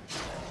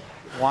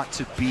want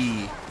to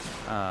be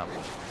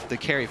the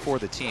carry for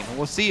the team. And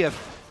we'll see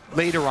if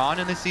later on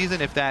in the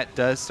season, if that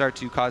does start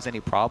to cause any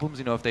problems,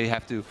 you know, if they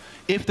have to,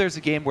 if there's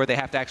a game where they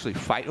have to actually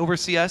fight over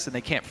CS and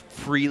they can't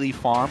freely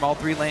farm all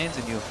 3 lanes,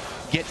 and you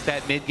get to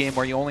that mid game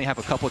where you only have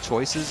a couple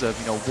choices of,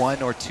 you know,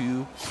 1 or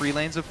 2 free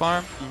lanes of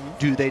farm,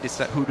 do they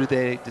decide, who do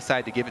they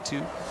decide to give it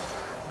to?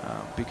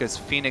 Because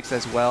Phoenix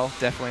as well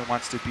definitely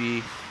wants to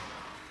be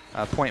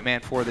a point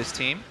man for this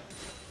team.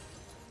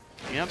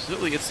 Yeah,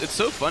 absolutely. It's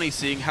so funny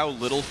seeing how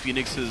little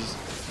Phoenix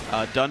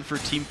has done for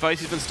team fights.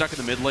 He's been stuck in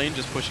the mid lane,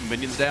 just pushing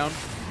minions down.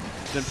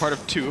 He's been part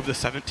of 2 of the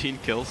 17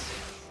 kills.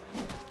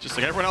 Just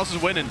like everyone else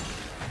is winning.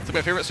 It's like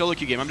my favorite solo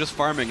queue game. I'm just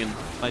farming and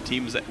my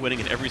team's winning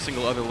in every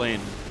single other lane.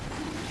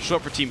 Show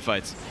up for team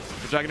fights.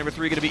 The Dragon number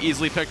 3 going to be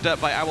easily picked up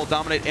by I Will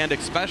Dominate and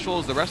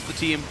Expecials. The rest of the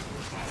team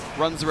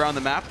runs around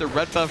the map. The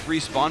red buff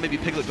respawn. Maybe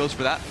Piglet goes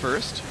for that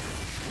first.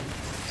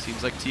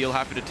 Seems like TL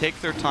happy to take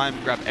their time,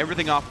 grab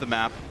everything off the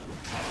map.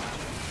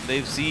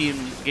 They've seen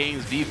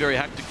games be very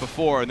hectic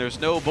before, and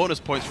there's no bonus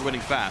points for winning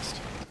fast.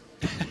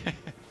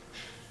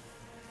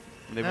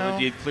 They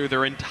really did clear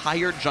their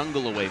entire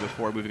jungle away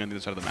before moving on the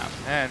other side of the map.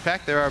 Yeah, in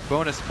fact, there are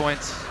bonus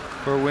points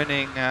for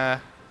winning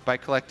by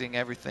collecting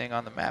everything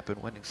on the map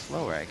and winning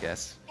slower, I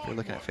guess, if you're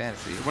looking at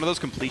fantasy. One of those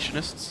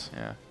completionists.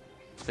 Yeah.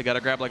 They got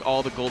to grab like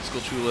all the gold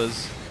skill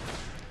chulas.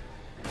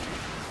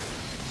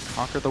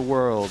 Conquer the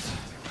world.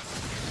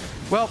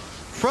 Well,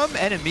 from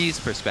enemies'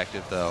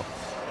 perspective, though,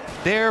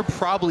 they're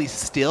probably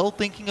still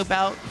thinking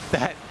about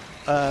that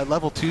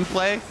level 2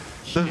 play,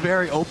 the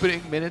very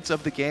opening minutes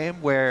of the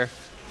game where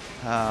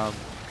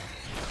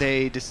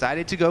they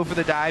decided to go for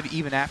the dive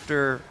even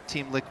after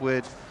Team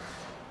Liquid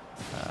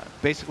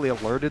basically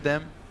alerted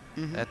them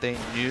that they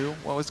knew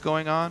what was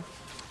going on.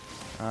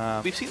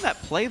 We've seen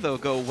that play, though,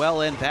 go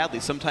well and badly.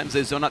 Sometimes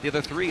they zone out the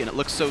other 3, and it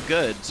looks so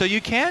good. So you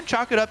can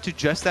chalk it up to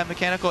just that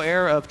mechanical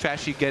error of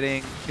Trashy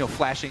getting, you know,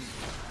 flashing,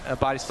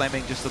 body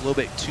slamming just a little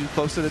bit too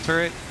close to the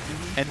turret,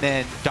 and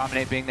then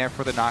Dominate being there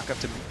for the knockup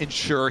to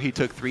ensure he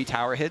took 3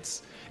 tower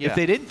hits. Yeah. If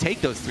they didn't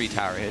take those 3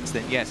 tower hits,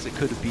 then yes, it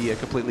could be a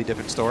completely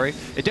different story.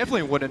 It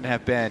definitely wouldn't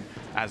have been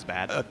as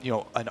bad, you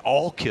know, an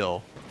all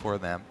kill for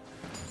them.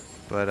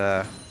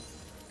 But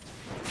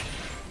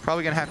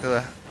probably gonna have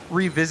to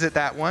revisit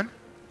that one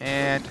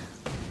and,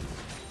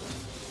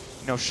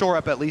 you know, shore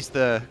up at least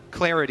the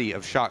clarity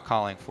of shot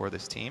calling for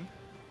this team.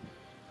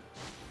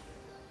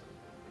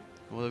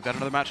 Well, they've got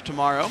another match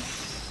tomorrow.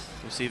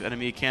 We'll see if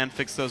enemy can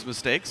fix those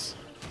mistakes.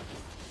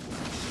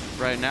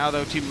 Right now,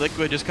 though, Team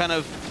Liquid just kind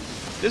of...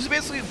 This is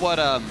basically what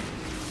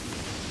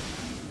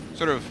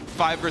sort of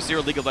 5 versus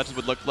 0 League of Legends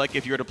would look like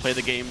if you were to play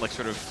the game like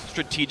sort of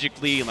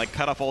strategically and like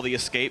cut off all the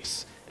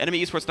escapes.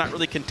 Enemy eSports not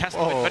really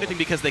contesting anything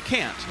because they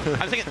can't.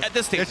 I'm thinking at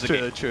this stage of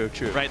the game.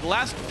 True. Right, the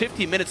last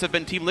 15 minutes have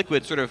been Team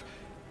Liquid sort of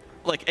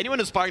like anyone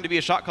aspiring to be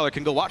a shot caller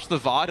can go watch the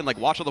VOD and like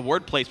watch all the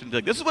ward placement and be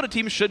like, this is what a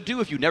team should do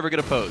if you never get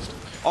opposed.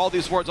 All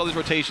these wards, all these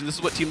rotations, this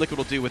is what Team Liquid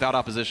will do without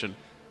opposition.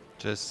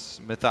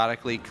 Just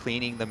methodically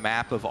cleaning the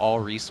map of all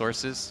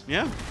resources.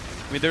 Yeah.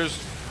 I mean,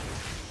 there's,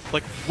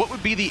 like, what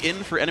would be the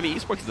in for enemy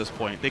esports at this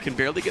point? They can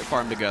barely get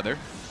farmed together.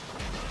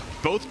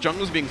 Both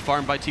jungles being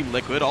farmed by Team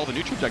Liquid, all the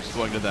neutral objectives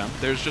going to them.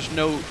 There's just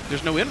no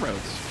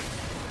inroads.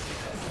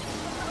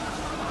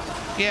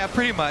 Yeah,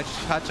 pretty much.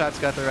 Hotshot's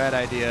got the right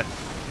idea.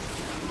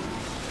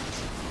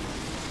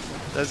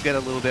 Does get a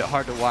little bit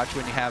hard to watch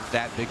when you have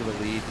that big of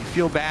a lead. You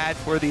feel bad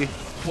for the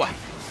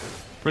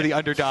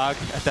underdog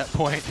at that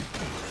point.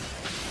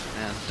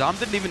 Man, Dom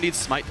didn't even need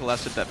Smite to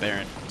last hit that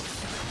Baron.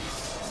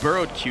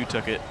 Burrowed Q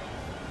took it.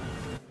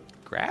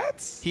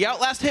 Grats? He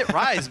outlast hit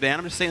Rise, man.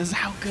 I'm just saying this is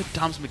how good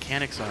Dom's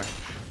mechanics are.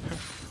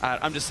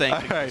 I'm just saying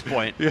at this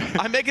point. Yeah.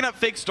 I'm making up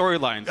fake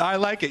storylines. I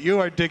like it. You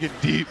are digging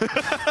deep.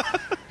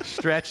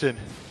 Stretching.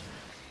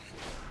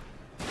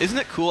 Isn't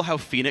it cool how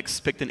Phoenix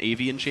picked an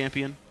Avian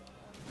champion?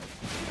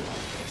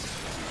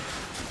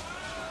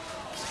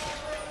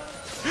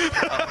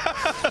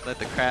 Let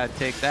the crowd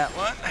take that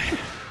one.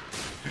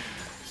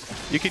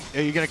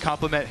 Are you going to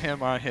compliment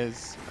him on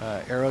his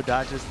arrow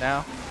dodges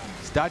now?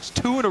 He's dodged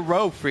 2 in a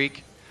row,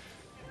 freak.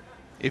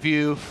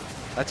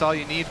 That's all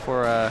you need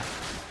for a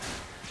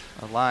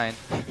line.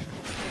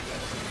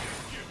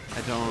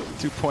 I don't.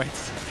 2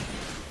 points.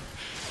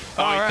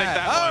 Oh,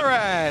 all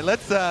right.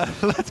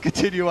 Let's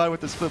continue on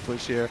with the split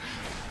push here.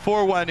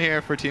 4-1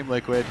 here for Team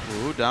Liquid.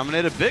 Ooh,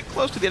 Dominate a bit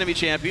close to the enemy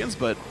champions,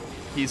 but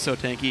he's so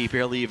tanky he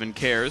barely even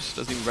cares.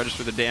 Doesn't even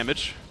register the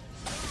damage.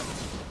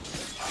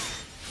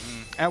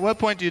 At what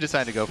point do you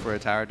decide to go for a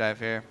tower dive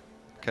here?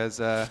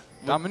 Because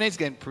Dominate's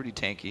getting pretty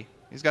tanky.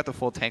 He's got the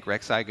full tank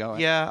Rek'Sai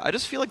going. Yeah, I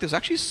just feel like there's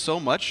actually so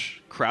much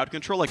crowd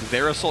control, like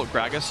their assault,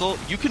 Grag assault,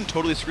 you can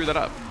totally screw that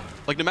up.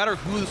 Like no matter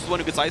who's the one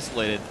who gets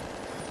isolated,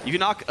 you can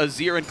knock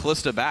Azir and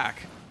Kalista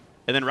back,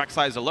 and then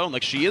Rek'Sai is alone.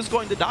 Like she is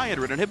going to die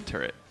under an inhib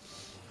turret.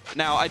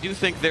 Now, I do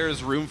think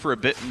there's room for a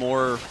bit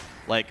more,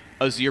 like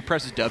Azir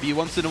presses W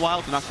once in a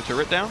while to knock the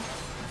turret down.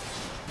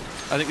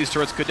 I think these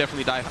turrets could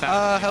definitely die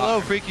fast.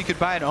 Hello, freak. You could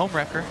buy an Ohm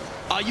Wrecker.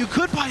 You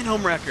could buy an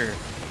Ohm Wrecker.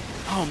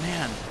 Oh,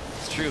 man.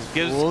 It's true.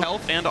 Gives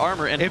health and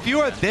armor. And if you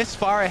are this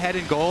far ahead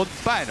in gold,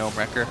 buy an Ohm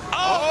Wrecker.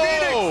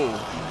 Oh!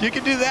 Phoenix! You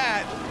can do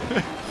that.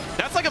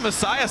 That's like a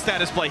Messiah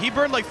status play. He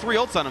burned like 3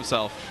 ults on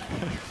himself.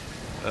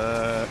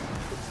 I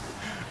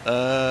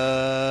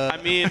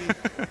mean,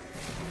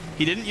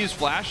 he didn't use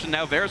Flash, and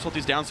now Varus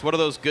ulti's down, so what are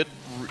those good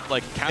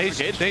like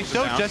counter-engage? They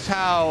show just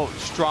how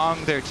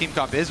strong their team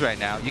comp is right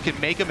now. You can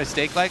make a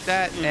mistake like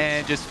that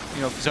and just,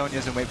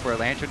 Zhonya's and wait for a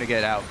Lantern to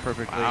get out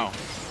perfectly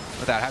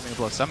without having to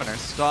blow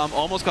summoners. Dom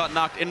almost got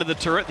knocked into the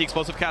turret. The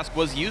explosive cask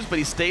was used, but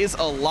he stays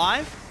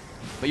alive.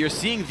 But you're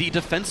seeing the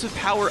defensive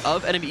power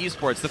of enemy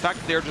esports. The fact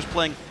that they're just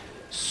playing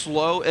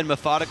slow and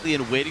methodically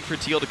and waiting for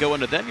Teal to go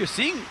into them. You're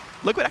seeing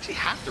Liquid actually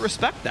have to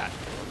respect that.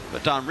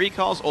 But Dom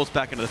recalls, ults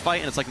back into the fight,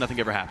 and it's like nothing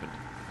ever happened.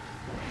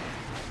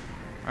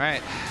 All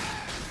right.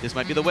 This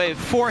might be the wave.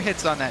 4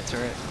 hits on that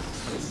turret,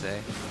 let's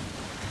say,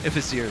 if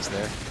Azir is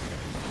there.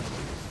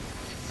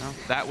 Well,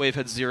 that wave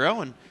had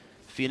 0, and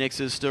Phoenix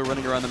is still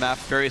running around the map.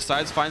 Various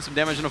sides find some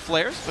damage into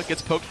flares, but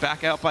gets poked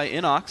back out by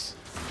Inox.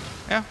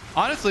 Yeah,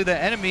 honestly, the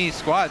enemy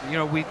squad,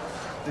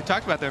 they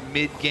talked about their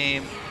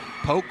mid-game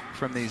poke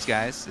from these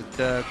guys.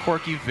 The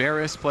Corki,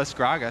 Varus plus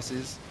Gragas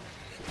is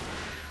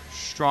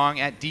strong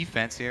at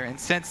defense here, and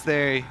since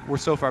they were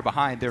so far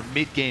behind, their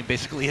mid-game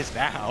basically is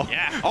now.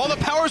 Yeah, all the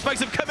power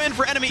spikes have come in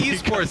for enemy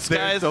esports, they're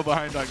guys. so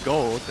behind on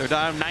gold. They're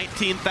down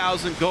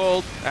 19,000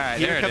 gold. All right,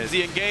 here there comes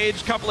the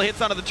engage. Couple of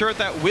hits onto the turret.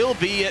 That will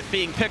be it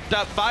being picked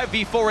up.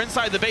 5v4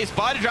 inside the base.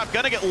 Body drop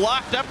gonna get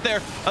locked up there.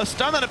 A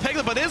stun on a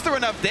Piglet, but is there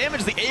enough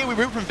damage? The AoE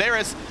root from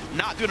Varus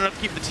not doing enough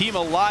to keep the team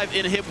alive.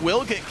 Inhib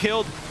will get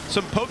killed.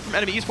 Some poke from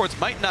enemy esports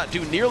might not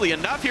do nearly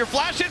enough here.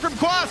 Flash hit from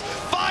Quas.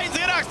 Finds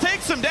Inox,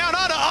 takes him down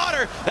onto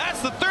Otter.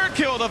 That's the 3rd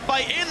kill of the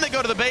fight. In they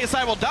go to the base.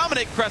 I will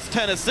dominate. Crest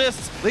 10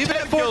 assists. Leave it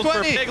at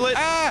 420. Piglet.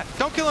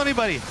 Don't kill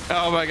anybody.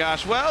 Oh my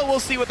gosh. Well, we'll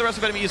see what the rest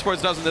of enemy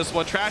esports does in this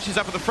one. Trashy's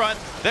up at the front.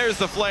 There's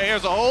the flare.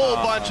 There's a whole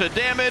bunch of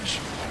damage.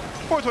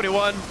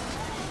 421.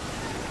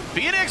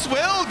 Phoenix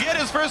will get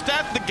his first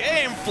death of the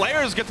game.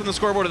 Flares gets on the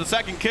scoreboard of the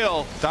 2nd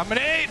kill.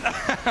 Dominate.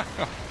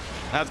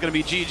 That's going to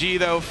be GG,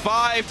 though.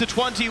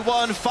 5-21,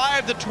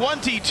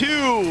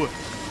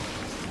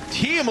 5-22.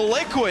 Team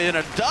Liquid, in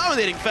a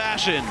dominating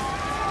fashion,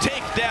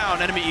 take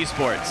down enemy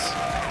esports.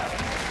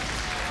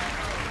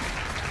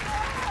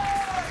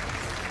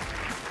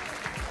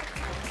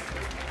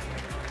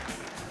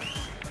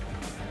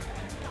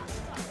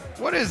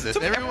 What is this?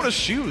 Everyone has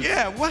shoes.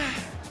 Yeah, what?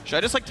 Should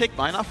I just take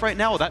mine off right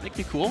now? Will that make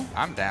me cool?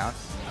 I'm down.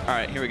 All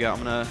right, here we go.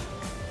 I'm going to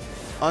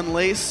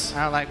unlace.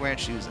 I don't like wearing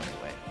shoes anyway.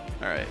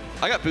 All right.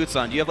 I got boots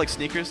on. Do you have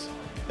sneakers?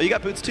 Oh, you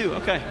got boots too?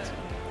 Okay.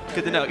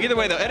 Good to know. Either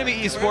way, though, enemy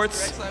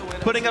esports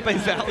putting up a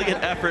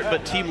valiant effort,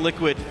 but Team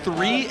Liquid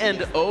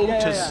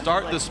 3-0 to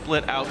start the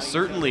split out.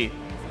 Certainly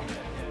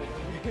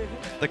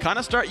the kind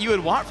of start you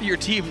would want for your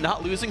team,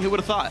 not losing. Who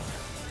would have thought?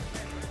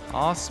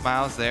 All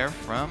smiles there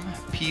from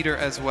Peter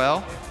as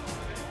well.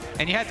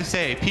 And you have to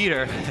say,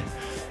 Peter,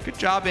 good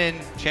job in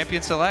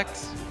Champion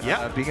Select.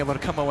 Yeah. Being able to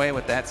come away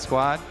with that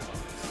squad.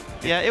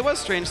 Yeah, it was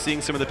strange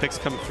seeing some of the picks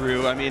come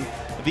through. I mean,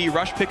 the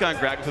rush pick on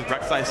Gragas with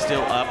Rek'Sai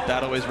still up,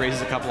 that always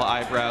raises a couple of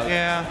eyebrows.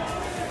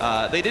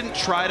 Yeah. They didn't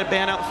try to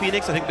ban out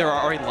Phoenix. I think there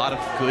are a lot of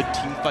good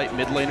teamfight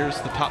mid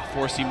laners. The top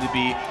 4 seem to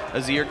be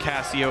Azir,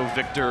 Cassio,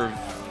 Victor,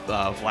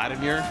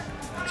 Vladimir.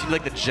 Seems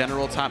like the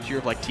general top tier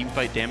of like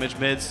teamfight damage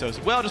mids. So,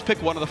 well, just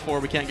pick one of the 4.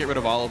 We can't get rid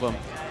of all of them.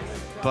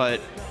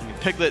 But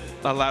Piglet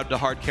allowed to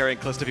hard carry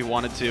Calista if he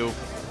wanted to.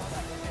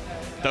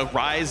 The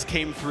Rise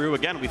came through.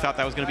 Again, we thought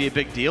that was going to be a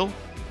big deal.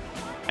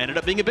 Ended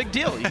up being a big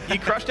deal. He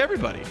crushed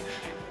everybody.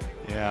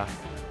 Yeah.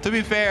 To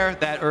be fair,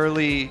 that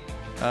early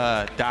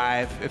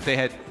dive, if they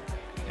had,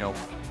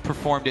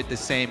 performed it the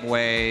same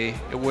way,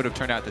 it would have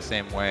turned out the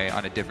same way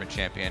on a different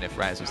champion if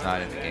Rise was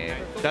not in the game.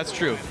 That's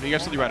true. You're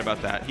absolutely right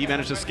about that. He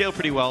managed to scale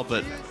pretty well,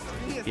 but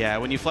yeah,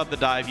 when you flood the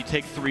dive, you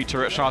take 3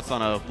 turret shots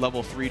on a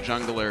level 3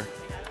 jungler,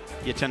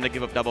 you tend to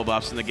give up double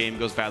buffs, and the game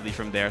goes badly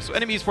from there. So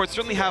Enemy Esports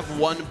certainly have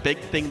one big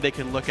thing they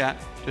can look at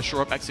to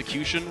shore up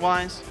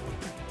execution-wise.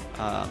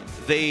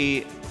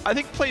 They, I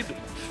think, played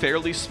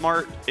fairly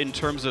smart in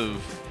terms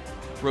of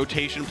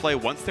rotation play.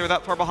 Once they were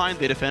that far behind,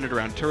 they defended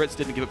around turrets,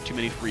 didn't give up too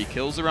many free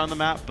kills around the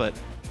map, but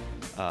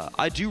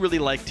I do really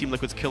like Team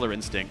Liquid's killer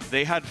instinct.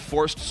 They had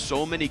forced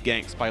so many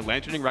ganks by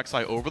lanterning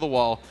Rek'Sai over the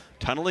wall,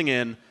 tunneling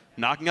in,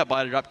 knocking up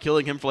BioDrop,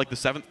 killing him for like the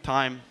 7th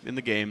time in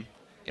the game.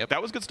 Yep.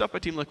 That was good stuff by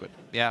Team Liquid.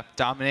 Yeah,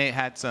 Dominate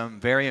had some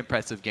very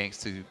impressive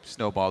ganks to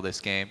snowball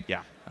this game.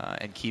 Yeah.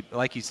 And keep,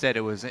 like you said,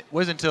 it wasn't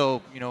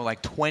until,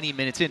 like 20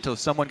 minutes in until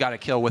someone got a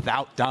kill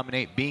without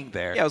Dominate being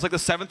there. Yeah, it was like the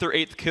 7th or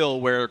 8th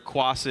kill where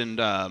Quas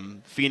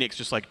and Phoenix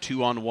just like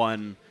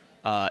 2-on-1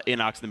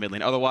 Inox in the mid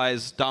lane.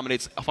 Otherwise,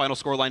 Dominate's final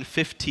scoreline,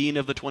 15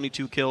 of the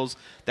 22 kills.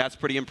 That's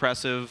pretty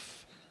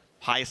impressive.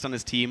 Highest on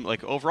his team.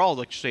 Like overall,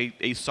 like just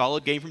a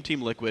solid game from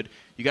Team Liquid.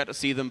 You got to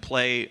see them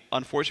play,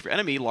 unfortunately for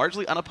Enemy,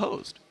 largely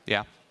unopposed.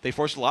 Yeah. They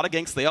forced a lot of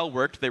ganks. They all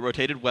worked. They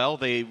rotated well.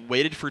 They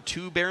waited for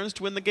 2 Barons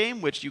to win the game,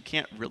 which you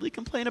can't really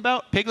complain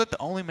about. Piglet, the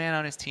only man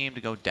on his team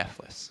to go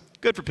deathless.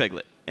 Good for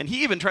Piglet. And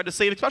he even tried to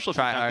save a special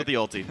with the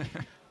ulti.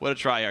 What a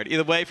tryhard.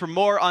 Either way, for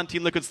more on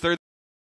Team Liquid's third